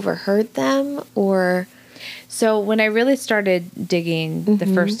had overheard them or... So when I really started digging the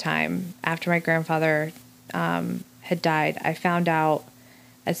first time after my grandfather had died, I found out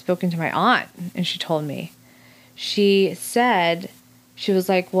I'd spoken to my aunt, and she told me. She said, she was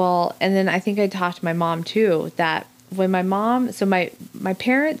like, well, and then I think I talked to my mom too, that when my mom, so my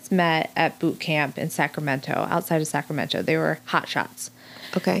parents met at boot camp in Sacramento, outside of Sacramento. They were hotshots.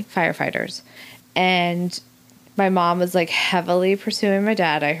 Okay. Firefighters. And my mom was like heavily pursuing my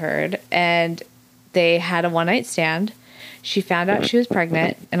dad, I heard, and they had a one-night stand. She found out she was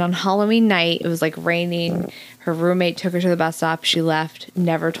pregnant, and on Halloween night, it was like raining. Her roommate took her to the bus stop. She left,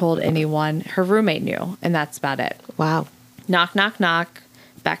 never told anyone. Her roommate knew, and that's about it. Wow. Knock, knock, knock.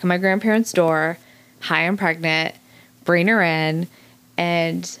 Back at my grandparents' door. Hi, I'm pregnant. Bring her in.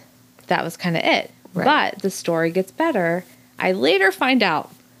 And that was kind of it. Right. But the story gets better. I later find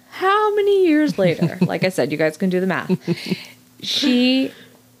out how many years later, like I said, you guys can do the math. She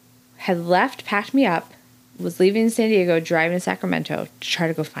had left, packed me up, was leaving San Diego, driving to Sacramento to try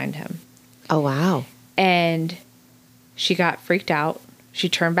to go find him. Oh, wow. And she got freaked out. She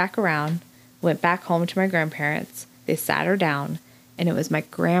turned back around, went back home to my grandparents. They sat her down, and it was my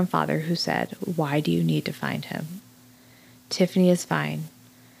grandfather who said, why do you need to find him? Tiffany is fine.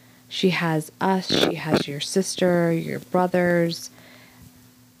 She has us. She has your sister, your brothers.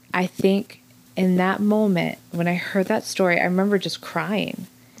 I think in that moment, when I heard that story, I remember just crying.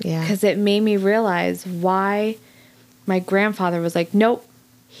 Yeah. Because it made me realize why my grandfather was like, nope.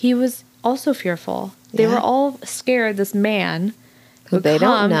 He was also fearful. They were all scared this man would they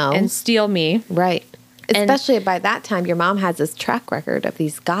don't come know and steal me. Right. Especially by that time, your mom has this track record of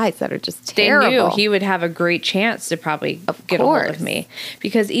these guys that are just terrible. They knew he would have a great chance to probably get a hold of me.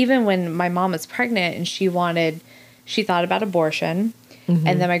 Because even when my mom was pregnant and she thought about abortion. Mm-hmm.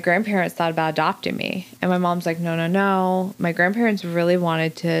 And then my grandparents thought about adopting me. And my mom's like, no. My grandparents really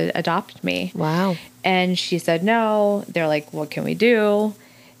wanted to adopt me. Wow. And she said no. They're like, what can we do?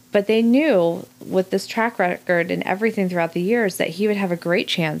 But they knew with this track record and everything throughout the years that he would have a great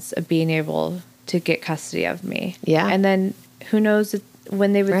chance of being able to get custody of me. Yeah. And then who knows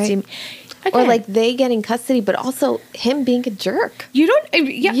when they would see me. Again, or like they getting custody, but also him being a jerk. You don't,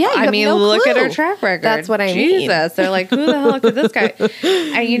 I mean, no look clue. at her track record. That's what I mean. Jesus. They're like, who the hell could this guy?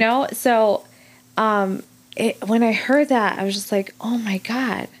 So when I heard that, I was just like, oh my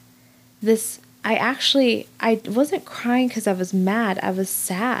God, I wasn't crying because I was mad. I was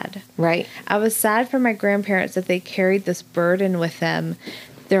sad. Right. I was sad for my grandparents that they carried this burden with them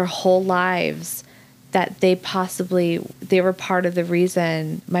their whole lives, that they were part of the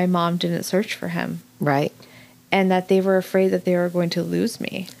reason my mom didn't search for him. Right. and that they were afraid that they were going to lose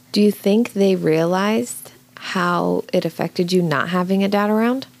me. Do you think they realized how it affected you not having a dad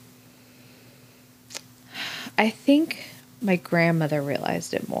around? I think my grandmother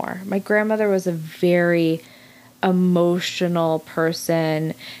realized it more. My grandmother was a very emotional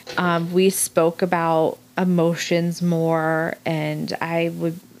person. We spoke about emotions more, and I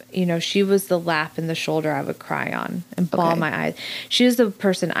would, she was the lap in the shoulder I would cry on and bawl my eyes. She was the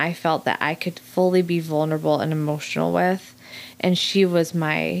person I felt that I could fully be vulnerable and emotional with, and she was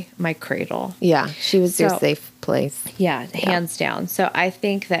my cradle. Yeah, she was your safe place. Yeah, hands down. So I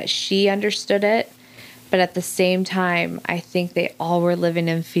think that she understood it, but at the same time, I think they all were living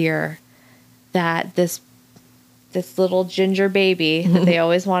in fear that this little ginger baby that they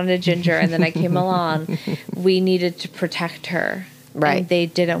always wanted a ginger, and then I came along, we needed to protect her. Right. And they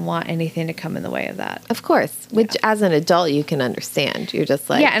didn't want anything to come in the way of that. Of course. Which as an adult you can understand. You're just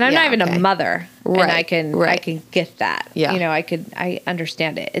like, yeah, and I'm not even a mother. Right. And I can get that. Yeah. I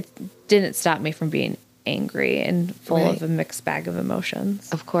understand it. It didn't stop me from being angry and full of a mixed bag of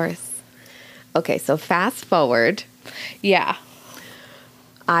emotions. Of course. Okay, so fast forward. Yeah.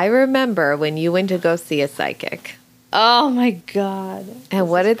 I remember when you went to go see a psychic. Oh my God. And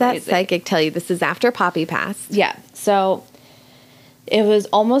what did that psychic tell you? This is after Poppy passed. Yeah. So it was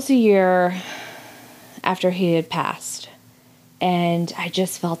almost a year after he had passed. And I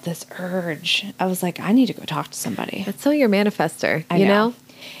just felt this urge. I was like, I need to go talk to somebody. That's so your manifester, I know?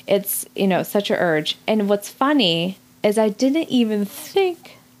 It's, such an urge. And what's funny is I didn't even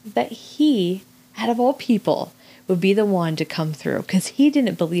think that he, out of all people, would be the one to come through, because he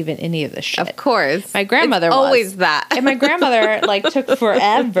didn't believe in any of this shit. Of course. My grandmother was. Always that. And my grandmother, took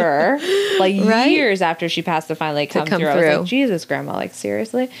forever, years after she passed to finally come through. I was like, Jesus, Grandma,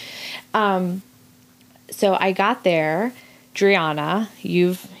 seriously? So I got there. Driana,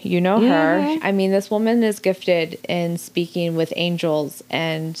 you know her. I mean, this woman is gifted in speaking with angels,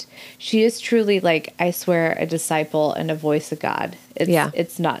 and she is truly, I swear, a disciple and a voice of God.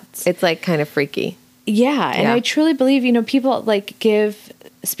 It's nuts. It's kind of freaky. Yeah, and I truly believe, people give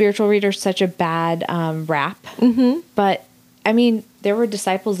spiritual readers such a bad rap. Mm-hmm. But, I mean, there were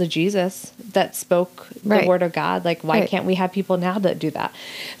disciples of Jesus that spoke the word of God. Why can't we have people now that do that?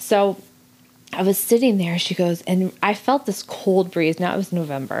 So I was sitting there, she goes, and I felt this cold breeze. Now it was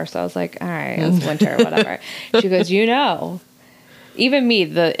November, so I was like, all right, it's winter, whatever. She goes, even me,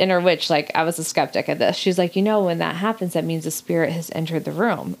 the inner witch, I was a skeptic at this. She's like, when that happens, that means the spirit has entered the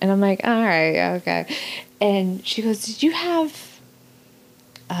room. And I'm like, all right, okay. And she goes, did you have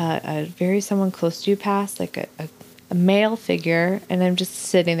someone close to you pass, a male figure? And I'm just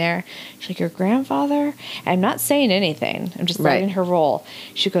sitting there. She's like, your grandfather? And I'm not saying anything. I'm just letting her roll.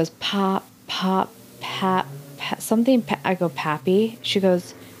 She goes, pop, pop, pap, something. I go, Pappy? She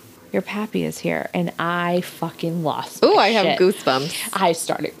goes, your Pappy is here. And I fucking lost my I have shit. goosebumps. I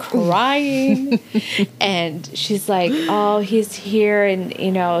started crying. And she's like, oh, he's here. And,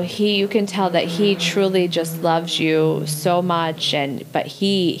 you can tell that he truly just loves you so much. But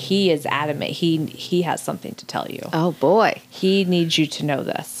he is adamant. He has something to tell you. Oh, boy. He needs you to know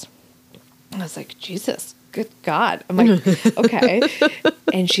this. I was like, Jesus, good God. I'm like, okay.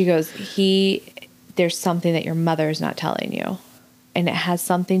 And she goes, there's something that your mother is not telling you. And it has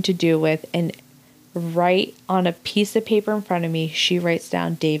something to do with, and right on a piece of paper in front of me, she writes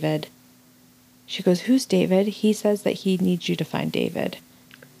down David. She goes, who's David? He says that he needs you to find David.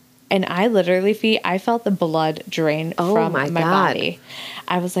 And I literally, I felt the blood drain from my body.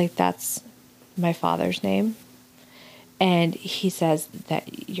 I was like, that's my father's name. And he says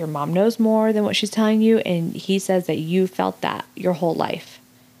that your mom knows more than what she's telling you. And he says that you felt that your whole life.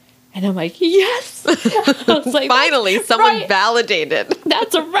 And I'm like, yes. I was like, finally, someone validated.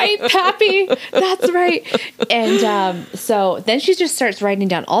 That's right, Pappy. That's right. And so then she just starts writing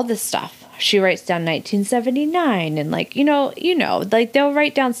down all this stuff. She writes down 1979 and they'll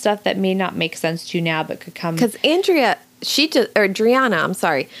write down stuff that may not make sense to you now, but could come. Because Driana,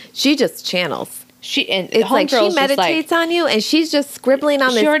 she just channels. It's she meditates on you, and she's just scribbling on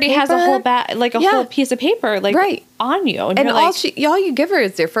this paper. She already has a whole whole piece of paper, on you. And all you give her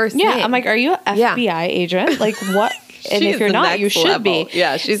is your first name. I'm like, are you an FBI agent? What? And if you're not, you should be.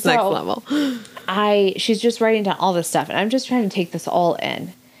 Yeah, she's next level. She's just writing down all this stuff, and I'm just trying to take this all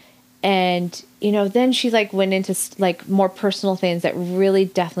in. And, then she went into more personal things that really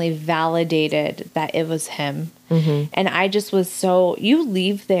definitely validated that it was him. Mm-hmm. And I just was you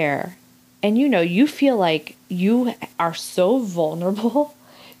leave there. And, you feel like you are so vulnerable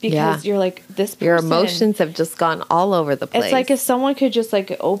because you're like, this person. Your emotions have just gone all over the place. It's like if someone could just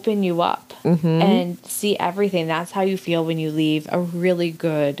open you up and see everything. That's how you feel when you leave a really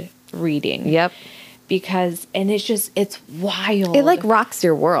good reading. Yep. because, and it's wild. It like rocks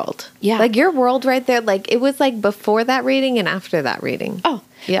your world. Yeah. Like your world right there. Like it was like before that reading and after that reading. Oh,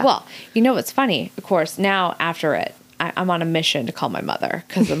 yeah. Well, you know what's funny? Of course, now after it, I'm on a mission to call my mother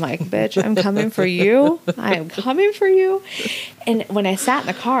because I'm like, bitch, I'm coming for you. I am coming for you. And when I sat in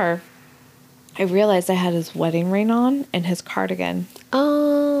the car, I realized I had his wedding ring on and his cardigan.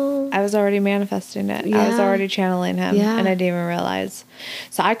 Oh. I was already manifesting it. Yeah. I was already channeling him, Yeah. and I didn't even realize.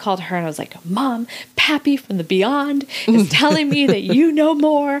 So I called her and I was like, Mom, Pappy from the beyond is telling me that you know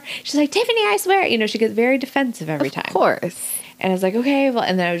more. She's like, Tiffany, I swear. You know, she gets very defensive every time. Of course. And I was like, okay. Well,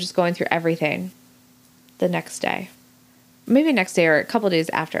 and then I was just going through everything the next day. Maybe next day or a couple of days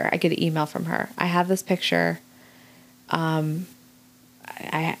after, I get an email from her. I have this picture. I've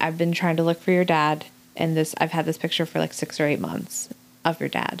been trying to look for your dad, and I've had this picture for like 6 or 8 months of your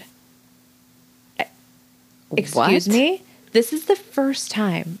dad. Excuse me? This is the first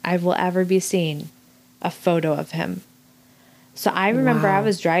time I will ever be seeing a photo of him. So I remember I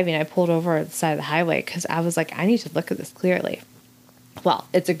was driving. I pulled over at the side of the highway because I was like, I need to look at this clearly. Well,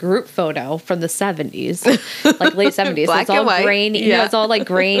 it's a group photo from the 70s, like late 70s. Black it's all and white. grainy. Yeah. You know, it's all like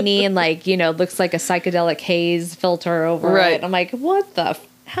grainy and like, you know, looks like a psychedelic haze filter over it. And I'm like, what the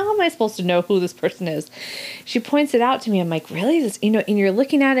how am I supposed to know who this person is? She points it out to me. I'm like, really? This, you know, and you're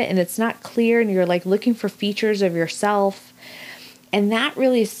looking at it and it's not clear and you're like looking for features of yourself. And that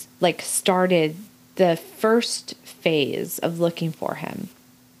really like started the first phase of looking for him,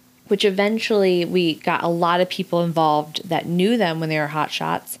 which eventually we got a lot of people involved that knew them when they were hot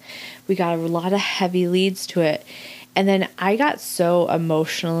shots. We got a lot of heavy leads to it. And then I got so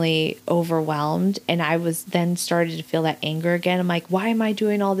emotionally overwhelmed, and I was then started to feel that anger again. I'm like, why am I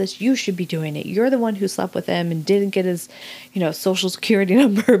doing all this? You should be doing it. You're the one who slept with him and didn't get his, you know, social security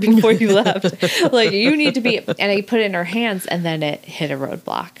number before you left. Like, you need to be. And I put it in her hands, and then it hit a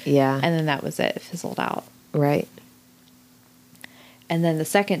roadblock. Yeah. And then that was it. It fizzled out. Right. And then the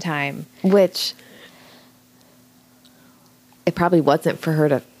second time. Which it probably wasn't for her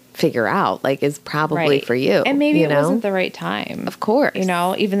to figure out, like, is probably for you. And maybe you it know? wasn't the right time. Of course. You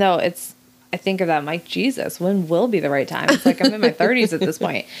know, even though I think of that, I'm like, Jesus, when will be the right time? It's like I'm in my 30s at this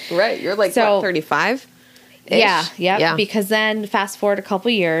point. Right. You're like, So, what, 35? Yeah. Yep. Yeah. Because then fast forward a couple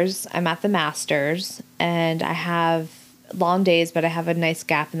years, I'm at the Masters and I have long days, but I have a nice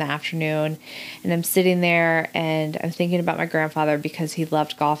gap in the afternoon, and I'm sitting there and I'm thinking about my grandfather because he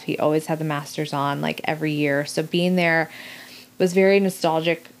loved golf. He always had the Masters on like every year. So being there was very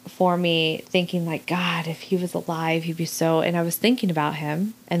nostalgic for me, thinking like, God, if he was alive, he'd be so, and I was thinking about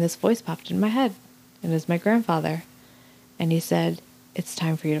him, and this voice popped in my head, and it was my grandfather. And he said, it's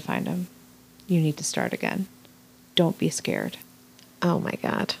time for you to find him. You need to start again. Don't be scared. Oh my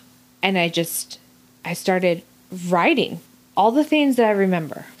God. And I started writing all the things that I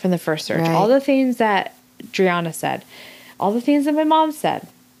remember from the first search, all the things that Driana said, all the things that my mom said.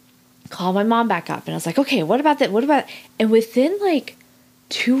 Call my mom back up. And I was like, okay, what about that? What about, and within like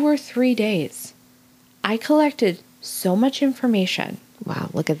 2 or 3 days, I collected so much information. Wow.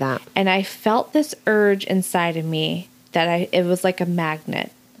 Look at that. And I felt this urge inside of me that it was like a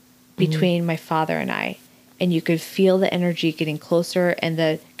magnet between my father and I. And you could feel the energy getting closer and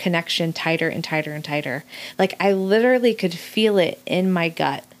the connection tighter and tighter and tighter. Like I literally could feel it in my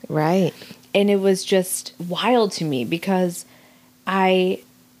gut. Right. And it was just wild to me because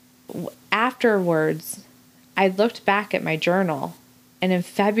afterwards, I looked back at my journal, and in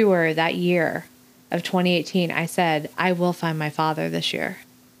February of that year of 2018, I said, I will find my father this year.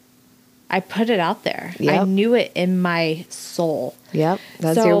 I put it out there. Yep. I knew it in my soul. Yep.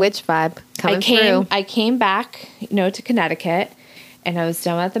 That's So your witch vibe coming through. I came back, to Connecticut, and I was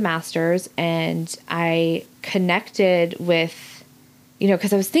done at the Masters, and I connected with,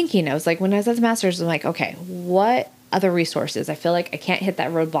 because I was thinking, I was like, when I was at the Masters, I'm like, okay, what other resources? I feel like I can't hit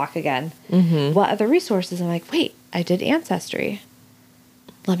that roadblock again. Mm-hmm. What other resources? I'm like, wait, I did Ancestry.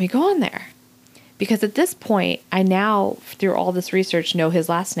 Let me go on there. Because at this point, I now, through all this research, know his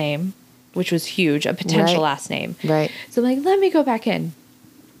last name, which was huge, a potential last name. Right. So I'm like, let me go back in.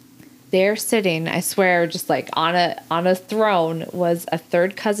 There sitting, I swear, just like on a throne was a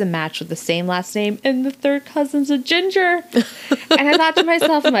third cousin match with the same last name, and the third cousin's a ginger. And I thought to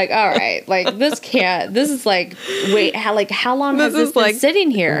myself, I'm like, all right, like this is like, wait, how long has this been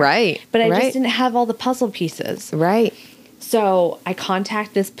sitting here? Right. But I just didn't have all the puzzle pieces. Right. So I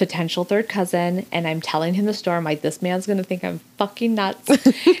contact this potential third cousin, and I'm telling him the story. I'm like, this man's going to think I'm fucking nuts.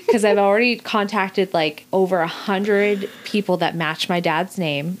 Because I've already contacted like over 100 people that match my dad's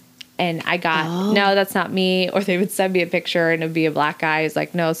name. And I got, no, that's not me. Or they would send me a picture and it would be a black guy. He's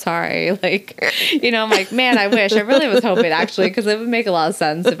like, no, sorry. Like, I'm like, man, I wish. I really was hoping, actually, because it would make a lot of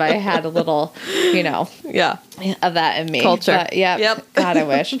sense if I had a little, of that in me. Culture. But, yep. God, I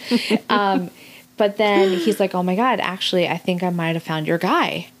wish. But then he's like, oh my God, actually, I think I might have found your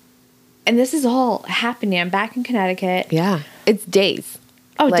guy. And this is all happening. I'm back in Connecticut. Yeah. It's days.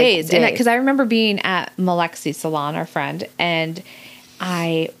 Oh, like days. Because I remember being at Malexi's salon, our friend, and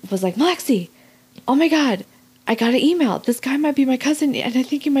I was like, Malexi, oh my God, I got an email. This guy might be my cousin, and I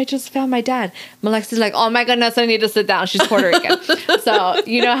think he might just found my dad. Malexi's like, oh my goodness, I need to sit down. She's Puerto Rican. So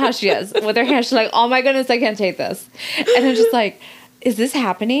you know how she is. With her hands, she's like, oh my goodness, I can't take this. And I'm just like, is this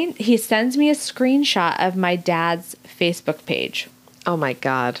happening? He sends me a screenshot of my dad's Facebook page. Oh my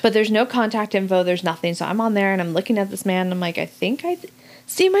God. But there's no contact info. There's nothing. So I'm on there and I'm looking at this man and I'm like, I think I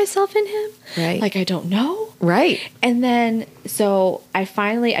see myself in him. Right. Like, I don't know. Right. And then, so I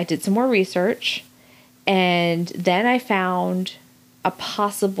did some more research, and then I found a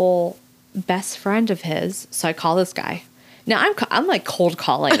possible best friend of his. So I call this guy. Now I'm like cold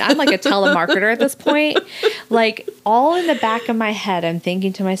calling. I'm like a telemarketer at this point. Like, all in the back of my head, I'm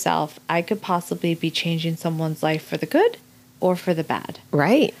thinking to myself, I could possibly be changing someone's life for the good or for the bad.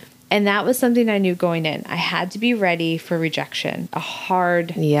 Right. And that was something I knew going in. I had to be ready for rejection, a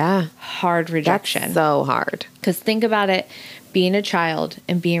hard rejection. That's so hard. Because think about it, being a child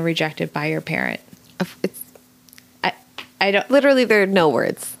and being rejected by your parent. I don't. Literally, there are no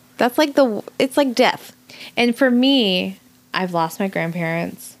words. That's like it's like death. And for me, I've lost my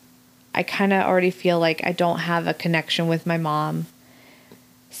grandparents. I kind of already feel like I don't have a connection with my mom.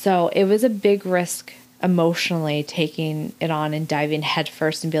 So it was a big risk emotionally taking it on and diving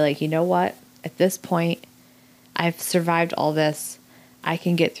headfirst and be like, you know what? At this point, I've survived all this. I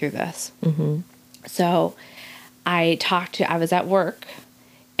can get through this. Mm-hmm. So I was at work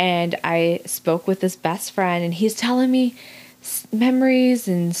and I spoke with this best friend, and he's telling me memories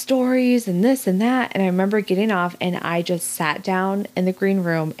and stories and this and that. And I remember getting off and I just sat down in the green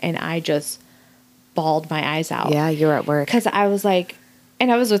room and I just bawled my eyes out. Yeah, you're at work. Because I was like,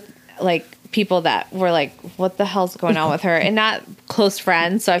 and I was with like people that were like, what the hell's going on with her? And not close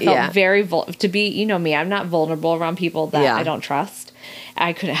friends. So I felt very to be, me, I'm not vulnerable around people that I don't trust.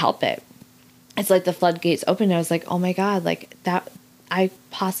 I couldn't help it. It's like the floodgates opened. I was like, oh my God, like that. I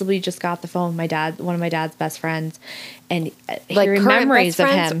possibly just got off the phone with my dad, one of my dad's best friends, and like hearing memories of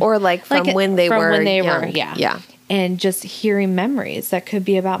him, or like from when they were young. Yeah. And just hearing memories that could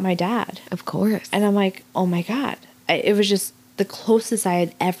be about my dad. Of course. And I'm like, oh my God, it was just the closest I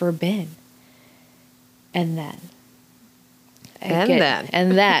had ever been. And then,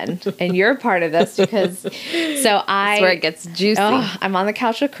 and you're part of this because, that's where it gets juicy. I'm on the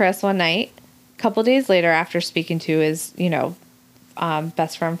couch with Chris one night. A couple days later, after speaking to his,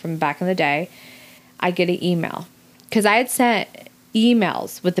 best friend from back in the day, I get an email because I had sent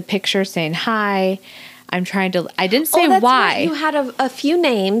emails with the picture saying, hi, I didn't say why. Right. You had a few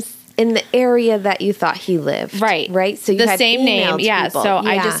names in the area that you thought he lived. Right. So you had same name. Yeah. People. So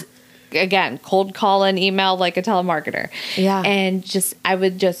I just, again, cold call and email like a telemarketer. Yeah. And I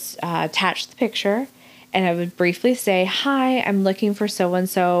would just attach the picture and I would briefly say, hi, I'm looking for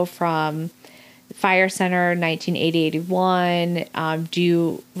so-and-so from Fire Center, 1980-81. Do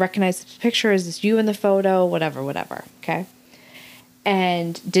you recognize this picture? Is this you in the photo? Whatever. Okay.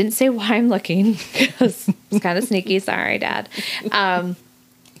 And didn't say why I'm looking because it's kind of sneaky. Sorry, Dad.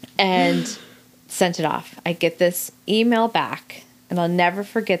 And sent it off. I get this email back, and I'll never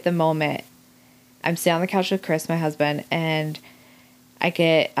forget the moment. I'm sitting on the couch with Chris, my husband, and I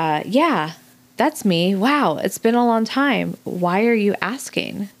get, yeah, that's me. Wow, it's been a long time. Why are you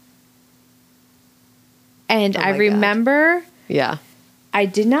asking? And I remember, I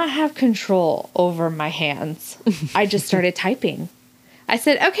did not have control over my hands. I just started typing. I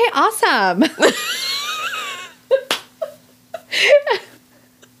said, okay, awesome.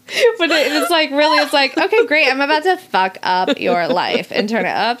 But it's like, okay, great. I'm about to fuck up your life and turn it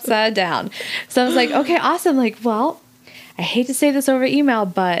upside down. So I was like, okay, awesome. Like, well, I hate to say this over email,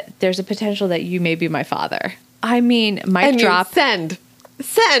 but there's a potential that you may be my father. I mean, mic drop. Send.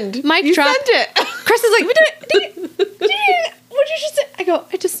 Mic drop. Sent it. Chris is like, we did it. What did you just say? I go,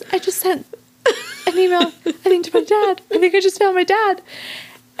 I just sent an email, I think, to my dad. I think I just found my dad.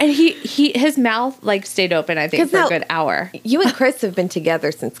 And his mouth like stayed open, I think, for a good hour. You and Chris have been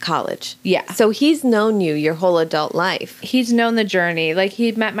together since college. Yeah. So he's known you your whole adult life. He's known the journey. Like,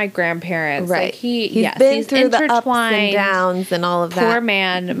 he met my grandparents. Right. Like, he's been through the ups and downs and all of that. Poor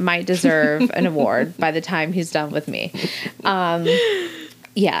man might deserve an award by the time he's done with me.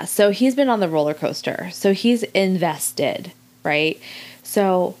 Yeah. So he's been on the roller coaster. So he's invested, right?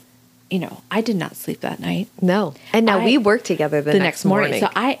 So I did not sleep that night. No. And now we worked together the next morning. So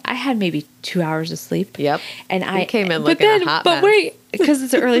I had maybe 2 hours of sleep. Yep. And I came in looking a hot mess. But wait, because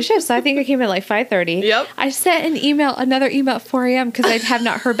it's an early shift. So I think I came in like 5:30. Yep. I sent another email at 4 a.m. because I have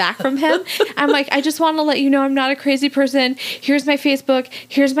not heard back from him. I'm like, I just want to let you know I'm not a crazy person. Here's my Facebook.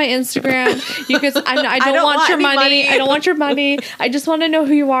 Here's my Instagram. You guys, I don't want your money. I don't want your money. I just want to know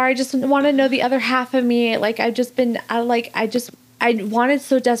who you are. I just want to know the other half of me. Like I wanted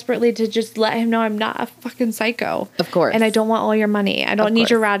so desperately to just let him know I'm not a fucking psycho. Of course. And I don't want all your money. I don't need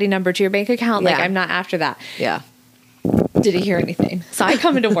your routing number to your bank account. Like, I'm not after that. Yeah. Didn't hear anything. So I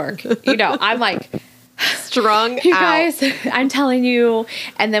come into work. I'm like, strung you out. guys, I'm telling you.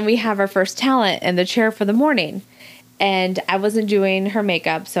 And then we have our first talent in the chair for the morning. And I wasn't doing her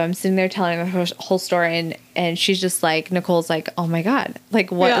makeup. So I'm sitting there telling her the whole story. And she's just like, Nicole's like, oh my God,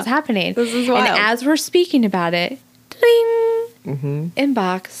 like what is happening? This is wild. And as we're speaking about it, ding.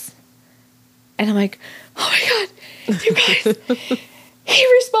 Inbox, and I'm like, oh my God, you guys,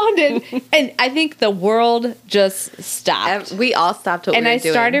 he responded. And I think the world just stopped. We all stopped what we were doing. And I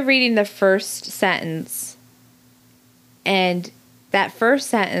started reading the first sentence, and that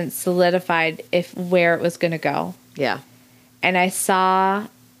first sentence solidified where it was going to go. Yeah. And I saw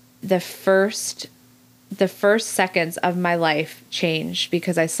the first seconds of my life change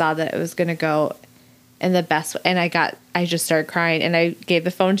because I saw that it was going to go in the best way. And I just started crying, and I gave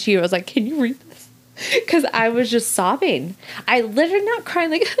the phone to you. I was like, can you read this? Because I was just sobbing. I literally not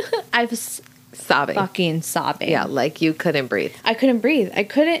crying. Like I was sobbing, fucking sobbing. Yeah. Like you couldn't breathe. I couldn't breathe. I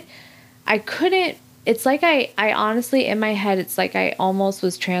couldn't. It's like I honestly, in my head, it's like I almost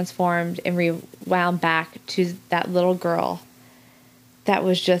was transformed and rewound back to that little girl that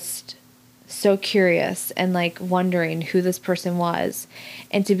was just so curious and like wondering who this person was,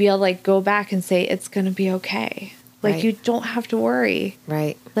 and to be able to like go back and say it's gonna be okay. Like right. You don't have to worry.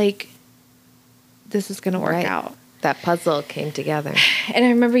 Right. Like this is gonna work out. That puzzle came together. And I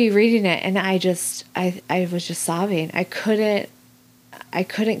remember you reading it, and I was just sobbing. I couldn't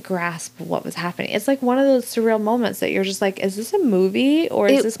grasp what was happening. It's like one of those surreal moments that you're just like, is this a movie or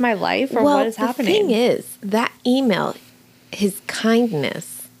is this my life or what is happening? The thing is, that email, his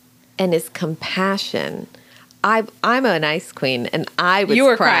kindness and his compassion. I'm an ice queen, and I was You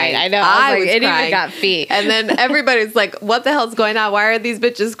were crying. I know. I was like, it even got feet. And then everybody's like, what the hell's going on? Why are these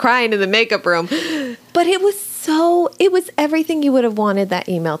bitches crying in the makeup room? But it was everything you would have wanted that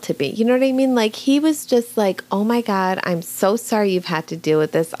email to be. You know what I mean? Like, he was just like, oh my God, I'm so sorry you've had to deal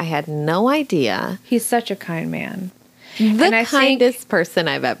with this. I had no idea. He's such a kind man. The kindest person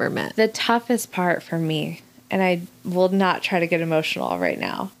I've ever met. The toughest part for me, and I will not try to get emotional right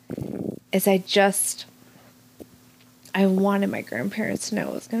now, is I wanted my grandparents to know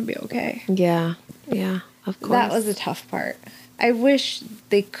it was going to be okay. Yeah. Yeah, of course. That was the tough part. I wish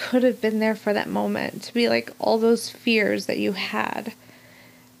they could have been there for that moment to be like all those fears that you had.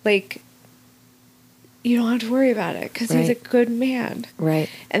 Like, you don't have to worry about it because he's a good man. Right.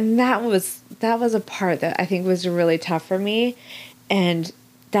 And that was a part that I think was really tough for me. And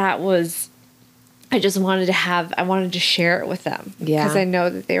I wanted to share it with them. Yeah. Because I know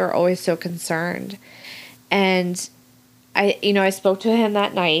that they were always so concerned. And I spoke to him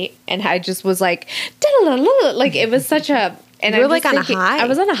that night, and I just was like, like it was such a, and you were like on a high. I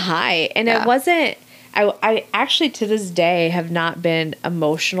was on a high, and it wasn't, I actually to this day have not been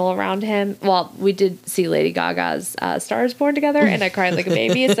emotional around him. Well, we did see Lady Gaga's Star is Born together, and I cried like a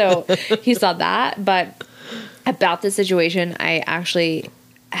baby, so he saw that. But about the situation, I actually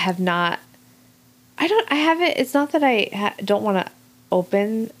have not, I haven't, it's not that I don't want to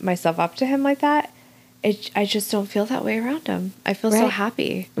open myself up to him like that. I just don't feel that way around him. I feel so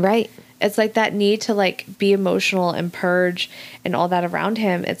happy. Right. It's like that need to like be emotional and purge and all that around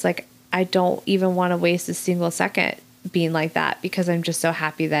him. It's like, I don't even want to waste a single second being like that because I'm just so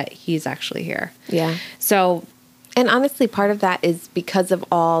happy that he's actually here. Yeah. So, and honestly, part of that is because of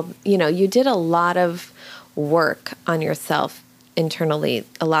all, you did a lot of work on yourself internally,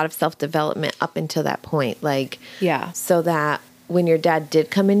 a lot of self-development up until that point. Like, so that when your dad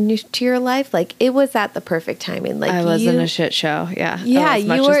did come into your life, like it was at the perfect timing. Like I was in a shit show. Yeah. Yeah.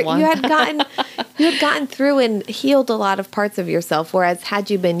 You had gotten through and healed a lot of parts of yourself. Whereas had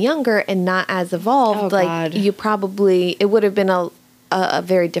you been younger and not as evolved, it would have been a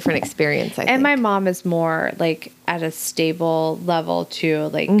very different experience. I think. And my mom is more like at a stable level too.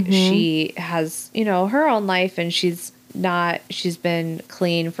 Like she has, her own life, and she's been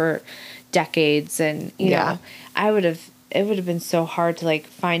clean for decades. And, you know, I would have it would have been so hard to like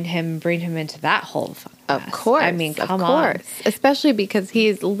find him and bring him into that whole mess. Of course. I mean, come on. Especially because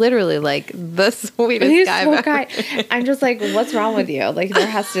he's literally like the sweetest He's guy so ever. guy. I'm just like, what's wrong with you? Like, there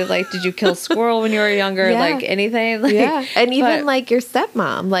has to, like, did you kill a squirrel when you were younger? Yeah. Like, anything? Like, Yeah. And even but- like your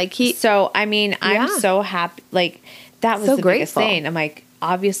stepmom, like So, I mean, I'm Yeah. so happy. Like, that was So the biggest grateful. thing. I'm like,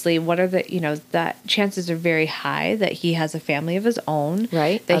 obviously, what are the, that chances are very high that he has a family of his own.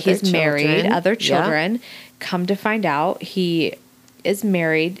 Right. That Other he's married, children. other Yeah. children. Come to find out, he is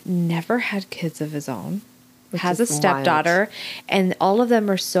married, never had kids of his own. Has a is stepdaughter, and all of them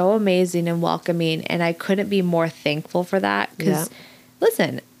are so amazing and welcoming, and I couldn't be more thankful for that. Because,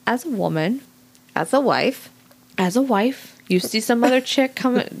 listen, as a woman, as a wife, you see some other chick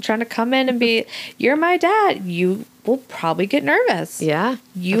trying to come in and be, you're my dad, you will probably get nervous. yeah,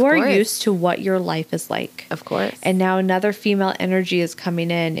 You are used to what your life is like. of course. And now another female energy is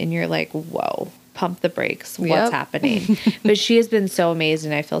coming in, and you're like, whoa, pump the brakes. What's Yep. happening? But she has been so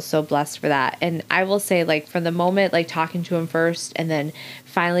amazing. I feel so blessed for that. And I will say, like, from the moment, like, talking to him first and then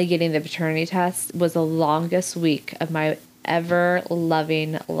finally getting the paternity test was the longest week of my ever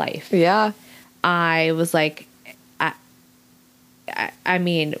loving life. Yeah. I was like, I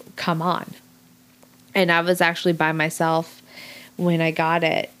mean, come on. And I was actually by myself when I got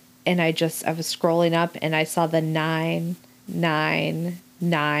it. And I was scrolling up and I saw the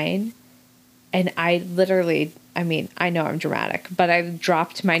 999. And I literally, I mean, I know I'm dramatic, but I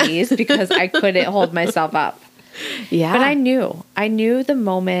dropped to my knees because I couldn't hold myself up. Yeah. But I knew the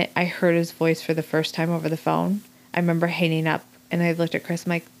moment I heard his voice for the first time over the phone. I remember hanging up and I looked at Chris. I'm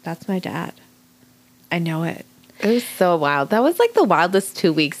like, that's my dad. I know it. It was so wild. That was like the wildest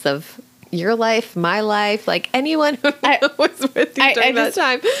 2 weeks of your life, my life, like anyone who was with you during that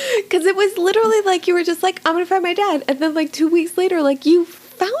time. Because it was literally like you were just like, I'm going to find my dad. And then like 2 weeks later, like you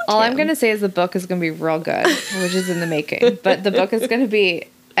found All him. I'm going to say is the book is going to be real good, which is in the making. But the book is going to be,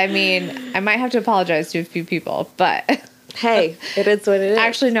 I mean, I might have to apologize to a few people, but Hey, it is what it is.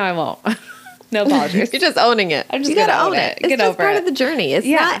 actually, no, I won't. No apologies. You're just owning it. I'm just you gotta gonna own own it. it. It's Get just over part it. of the journey.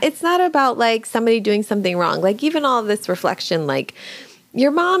 It's not about like somebody doing something wrong. Like even all this reflection, like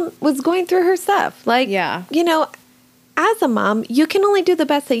your mom was going through her stuff. Like, Yeah. as a mom, you can only do the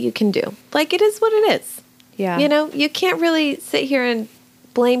best that you can do. Like it is what it is. Yeah. You can't really sit here and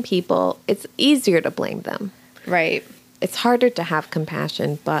blame people. It's easier to blame them. Right. It's harder to have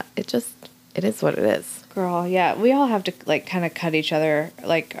compassion, but it is what it is. Girl, yeah. We all have to like kind of cut each other,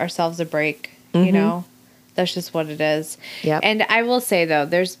 like ourselves a break, That's just what it is. Yep. And I will say though,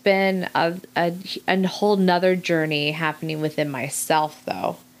 there's been a whole nother journey happening within myself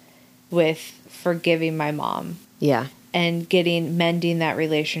though, with forgiving my mom. Yeah. And mending that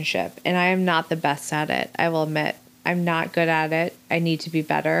relationship. And I am not the best at it. I will admit, I'm not good at it. I need to be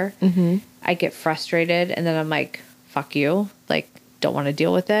better. Mm-hmm. I get frustrated and then I'm like, fuck you. Like, don't want to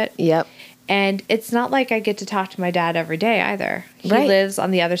deal with it. Yep. And it's not like I get to talk to my dad every day either. He Right. lives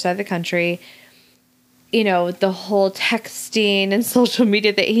on the other side of the country. The whole texting and social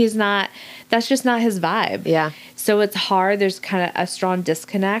media that's just not his vibe. Yeah. So it's hard. There's kind of a strong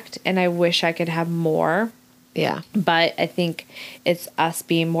disconnect and I wish I could have more. Yeah. But I think it's us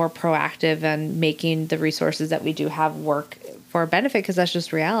being more proactive and making the resources that we do have work for our benefit because that's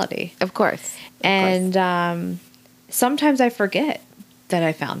just reality. Of course. And sometimes I forget that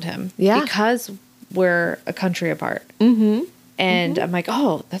I found him. Yeah. Because we're a country apart. Mm-hmm. And I'm like,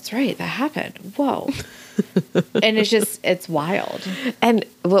 oh, that's right. That happened. Whoa. And it's wild. And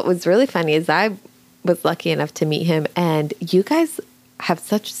what was really funny is I was lucky enough to meet him, and you guys have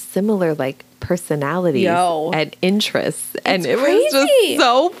such similar like personalities and interests, and it was just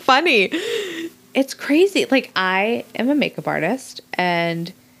so funny. It's crazy. Like I am a makeup artist,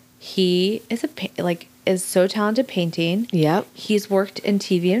 and he is is so talented painting. Yep. He's worked in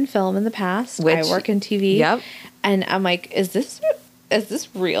TV and film in the past. I work in TV. Yep. And I'm like, is this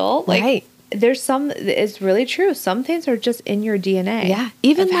real? Like, right. It's really true. Some things are just in your DNA. Yeah.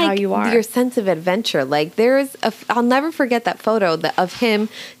 Even of like how you are. your sense of adventure. Like I'll never forget that photo of him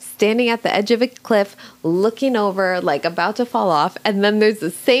standing at the edge of a cliff, looking over, like about to fall off. And then there's the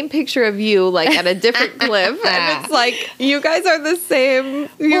same picture of you, like at a different cliff. And it's like, you guys are the same.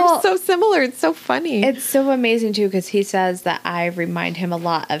 You're so similar. It's so funny. It's so amazing too, because he says that I remind him a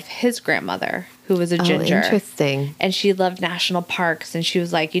lot of his grandmother, who was a ginger. Interesting. And she loved national parks. And she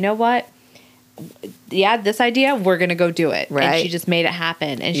was like, you know what? Yeah, this idea, we're going to go do it. Right. And she just made it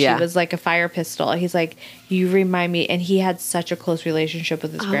happen. And she was like a fire pistol. He's like, you remind me. And he had such a close relationship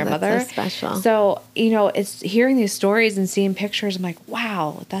with his grandmother. That's so special. So, it's hearing these stories and seeing pictures. I'm like,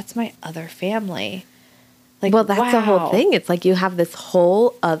 wow, that's my other family. Like, well, that's the whole wow. thing. It's like you have this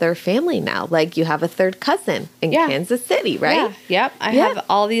whole other family now. Like you have a third cousin in Kansas City, right? Yeah. Yep. I have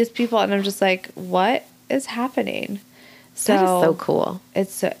all these people, and I'm just like, what is happening? So that is so cool.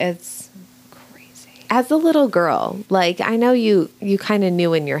 It's crazy. As a little girl, like I know you kind of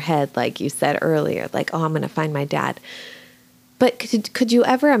knew in your head, like you said earlier, like, oh, I'm going to find my dad. But could you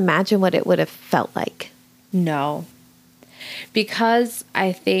ever imagine what it would have felt like? No. Because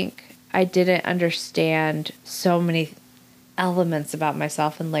I think I didn't understand so many elements about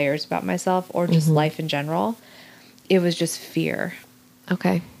myself and layers about myself, or just life in general. It was just fear.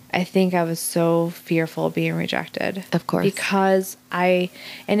 Okay. I think I was so fearful of being rejected. Of course. Because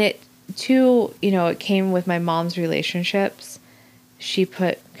it came with my mom's relationships. She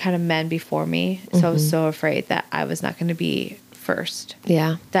put kind of men before me. So I was so afraid that I was not going to be first.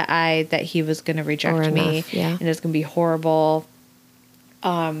 Yeah. That he was going to reject me. Yeah. And it was going to be horrible.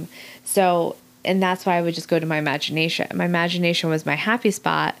 And that's why I would just go to my imagination. My imagination was my happy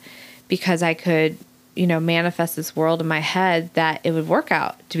spot, because I could, manifest this world in my head that it would work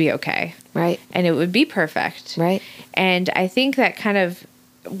out to be okay. Right. And it would be perfect. Right. And I think that kind of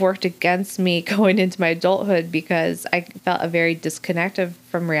worked against me going into my adulthood, because I felt a very disconnected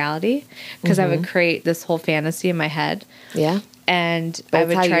from reality, because I would create this whole fantasy in my head. Yeah. And I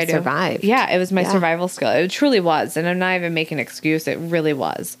would try try to survive. Yeah, it was my survival skill. It truly was. And I'm not even making an excuse. It really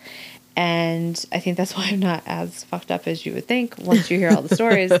was. And I think that's why I'm not as fucked up as you would think once you hear all the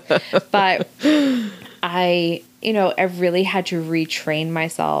stories. But I really had to retrain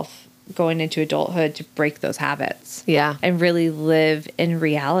myself going into adulthood to break those habits. Yeah. And really live in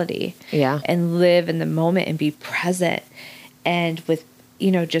reality. Yeah. And live in the moment and be present. And with,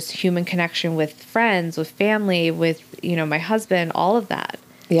 just human connection with friends, with family, with, my husband, all of that.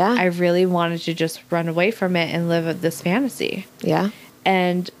 Yeah. I really wanted to just run away from it and live this fantasy. Yeah.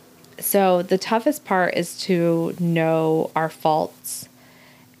 And so the toughest part is to know our faults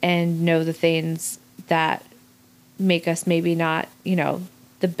and know the things that make us maybe not,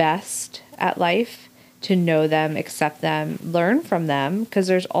 the best at life, to know them, accept them, learn from them, because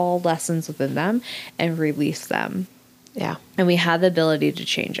there's all lessons within them, and release them. Yeah. And we have the ability to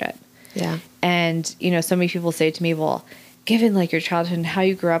change it. Yeah. And, so many people say to me, well, given like your childhood and how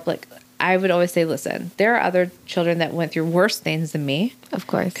you grew up, like, I would always say, listen, there are other children that went through worse things than me. Of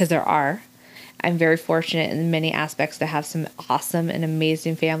course. Because there are. I'm very fortunate in many aspects to have some awesome and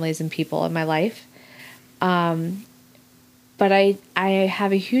amazing families and people in my life. But I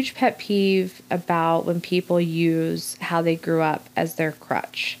have a huge pet peeve about when people use how they grew up as their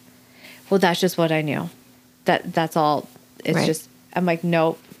crutch. Well, that's just what I knew. That's all. It's just, I'm like,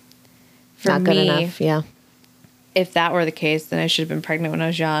 nope. For not good me, enough. Yeah. If that were the case, then I should have been pregnant when I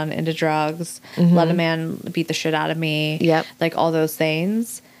was young, into drugs, let a man beat the shit out of me. Yep. Like all those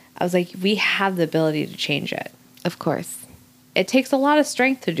things. I was like, we have the ability to change it. Of course. It takes a lot of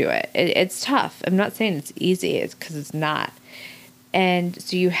strength to do it. It's tough. I'm not saying it's easy. It's because it's not. And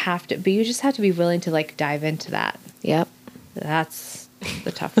so you have to, but you just have to be willing to like dive into that. Yep. That's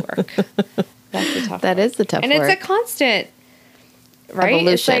the tough work. That's the tough work. That is the tough and work. And it's a constant, right?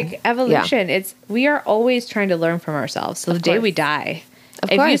 Evolution. It's like evolution. Yeah. We are always trying to learn from ourselves. So the day we die.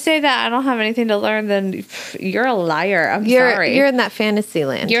 Of if course. you say that I don't have anything to learn, then you're a liar. Sorry. You're in that fantasy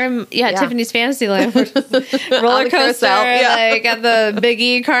land. You're in, Tiffany's fantasy land. Roller coaster, like at the Big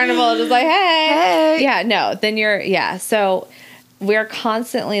E carnival, just like, hey. Yeah, no, then so we're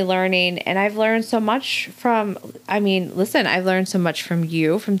constantly learning, and I've learned so much I've learned so much from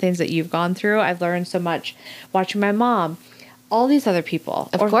you, from things that you've gone through. I've learned so much watching my mom, all these other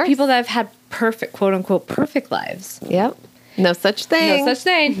people, of course. People that have had perfect, quote unquote, perfect lives. Yep. No such thing. No such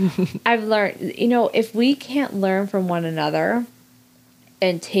thing. I've learned, if we can't learn from one another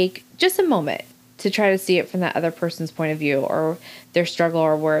and take just a moment to try to see it from that other person's point of view or their struggle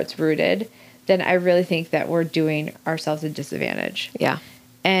or where it's rooted, then I really think that we're doing ourselves a disadvantage. Yeah.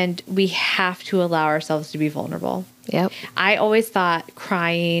 And we have to allow ourselves to be vulnerable. Yep. I always thought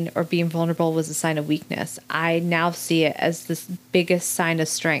crying or being vulnerable was a sign of weakness. I now see it as this biggest sign of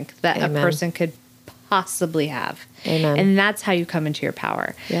strength that Amen. a person could possibly have. Amen. And that's how you come into your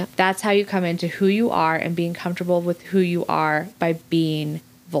power. Yep. That's how you come into who you are and being comfortable with who you are by being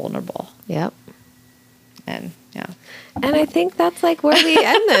vulnerable. Yep. And And I think that's like where we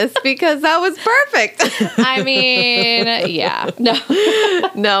end this, because that was perfect. I mean,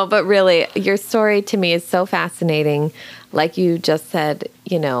 No, but really, your story to me is so fascinating. Like you just said,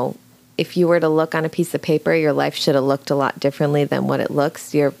 if you were to look on a piece of paper, your life should have looked a lot differently than what it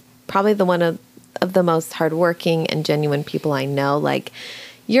looks. You're probably the one of the most hardworking and genuine people I know. Like,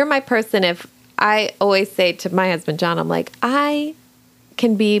 you're my person. If I always say to my husband, John, I'm like, I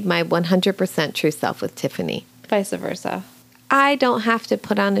can be my 100% true self with Tiffany. Vice versa. I don't have to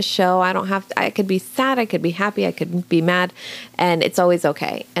put on a show. I could be sad. I could be happy. I could be mad. And it's always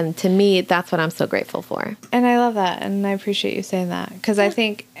okay. And to me, that's what I'm so grateful for. And I love that. And I appreciate you saying that. Because I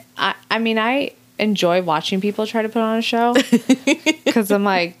think, I enjoy watching people try to put on a show. Because I'm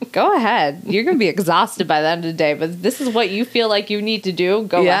like, go ahead. You're going to be exhausted by the end of the day. But this is what you feel like you need to do.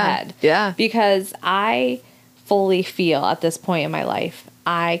 Go ahead. Yeah. Because I fully feel at this point in my life,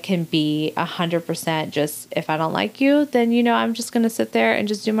 I can be 100% just, if I don't like you, then, I'm just going to sit there and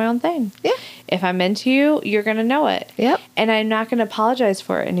just do my own thing. Yeah. If I'm into you, you're going to know it. Yep. And I'm not going to apologize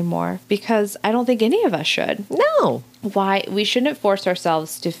for it anymore because I don't think any of us should. No. Why? We shouldn't force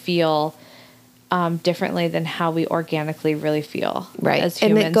ourselves to feel differently than how we organically really feel. Right. As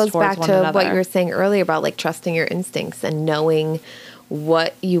humans, and it goes back to another. what you were saying earlier about like trusting your instincts and knowing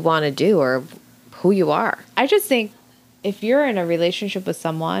what you want to do or who you are. I just think if you're in a relationship with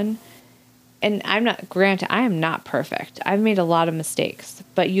someone, and I am not perfect. I've made a lot of mistakes,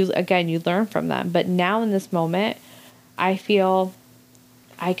 but you learn from them. But now in this moment, I feel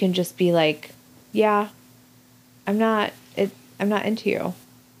I can just be like, yeah, I'm not into you.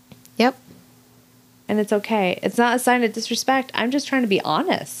 Yep. And it's okay. It's not a sign of disrespect. I'm just trying to be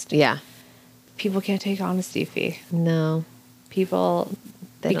honest. Yeah. People can't take honesty, Fee. No. People,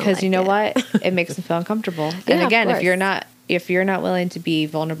 They because like you know it. What? It makes them feel uncomfortable. Yeah, and again, of if you're not willing to be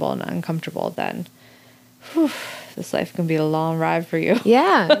vulnerable and uncomfortable, then this life can be a long ride for you.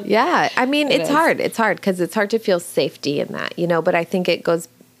 Yeah. Yeah. I mean, it's is. hard. It's hard because it's hard to feel safety in that, but I think it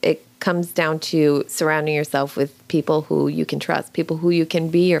comes down to surrounding yourself with people who you can trust, people who you can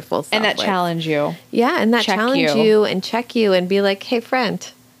be your full self And that with. challenge you. Yeah. And that Check challenge you and check you and be like, hey,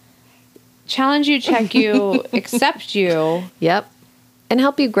 friend. Challenge you, check you, accept you. Yep. And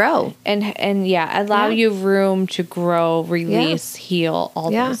help you grow. And allow you room to grow, release, heal, all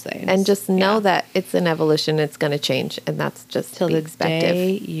those things. And just know that it's an evolution. It's going to change. And that's just till the the expected.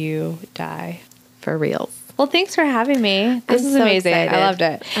 day you die. For reals. Well, thanks for having me. This is so amazing. excited. I loved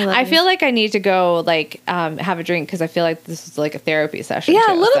it. I feel like I need to go have a drink because I feel like this is like a therapy session. Yeah,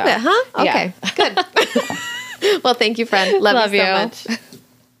 too, a little so. bit, huh? Okay, good. Well, thank you, friend. Love you so much.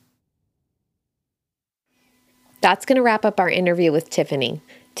 That's going to wrap up our interview with Tiffany.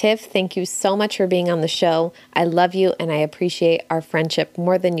 Tiff, thank you so much for being on the show. I love you and I appreciate our friendship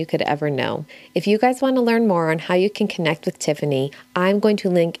more than you could ever know. If you guys want to learn more on how you can connect with Tiffany, I'm going to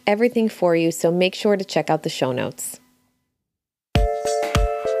link everything for you, so make sure to check out the show notes.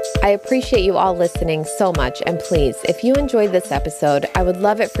 I appreciate you all listening so much, and please, if you enjoyed this episode, I would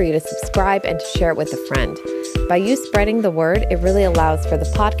love it for you to subscribe and to share it with a friend. By you spreading the word, it really allows for the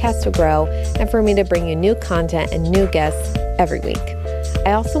podcast to grow and for me to bring you new content and new guests every week.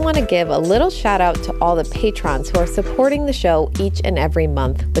 I also want to give a little shout out to all the patrons who are supporting the show each and every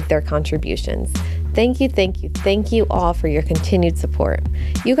month with their contributions. Thank you all for your continued support.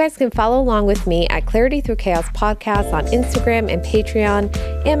 You guys can follow along with me at Clarity Through Chaos Podcast on Instagram and Patreon,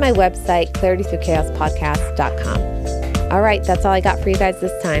 and my website, claritythroughchaospodcast.com. All right, that's all I got for you guys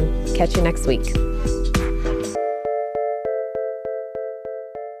this time. Catch you next week.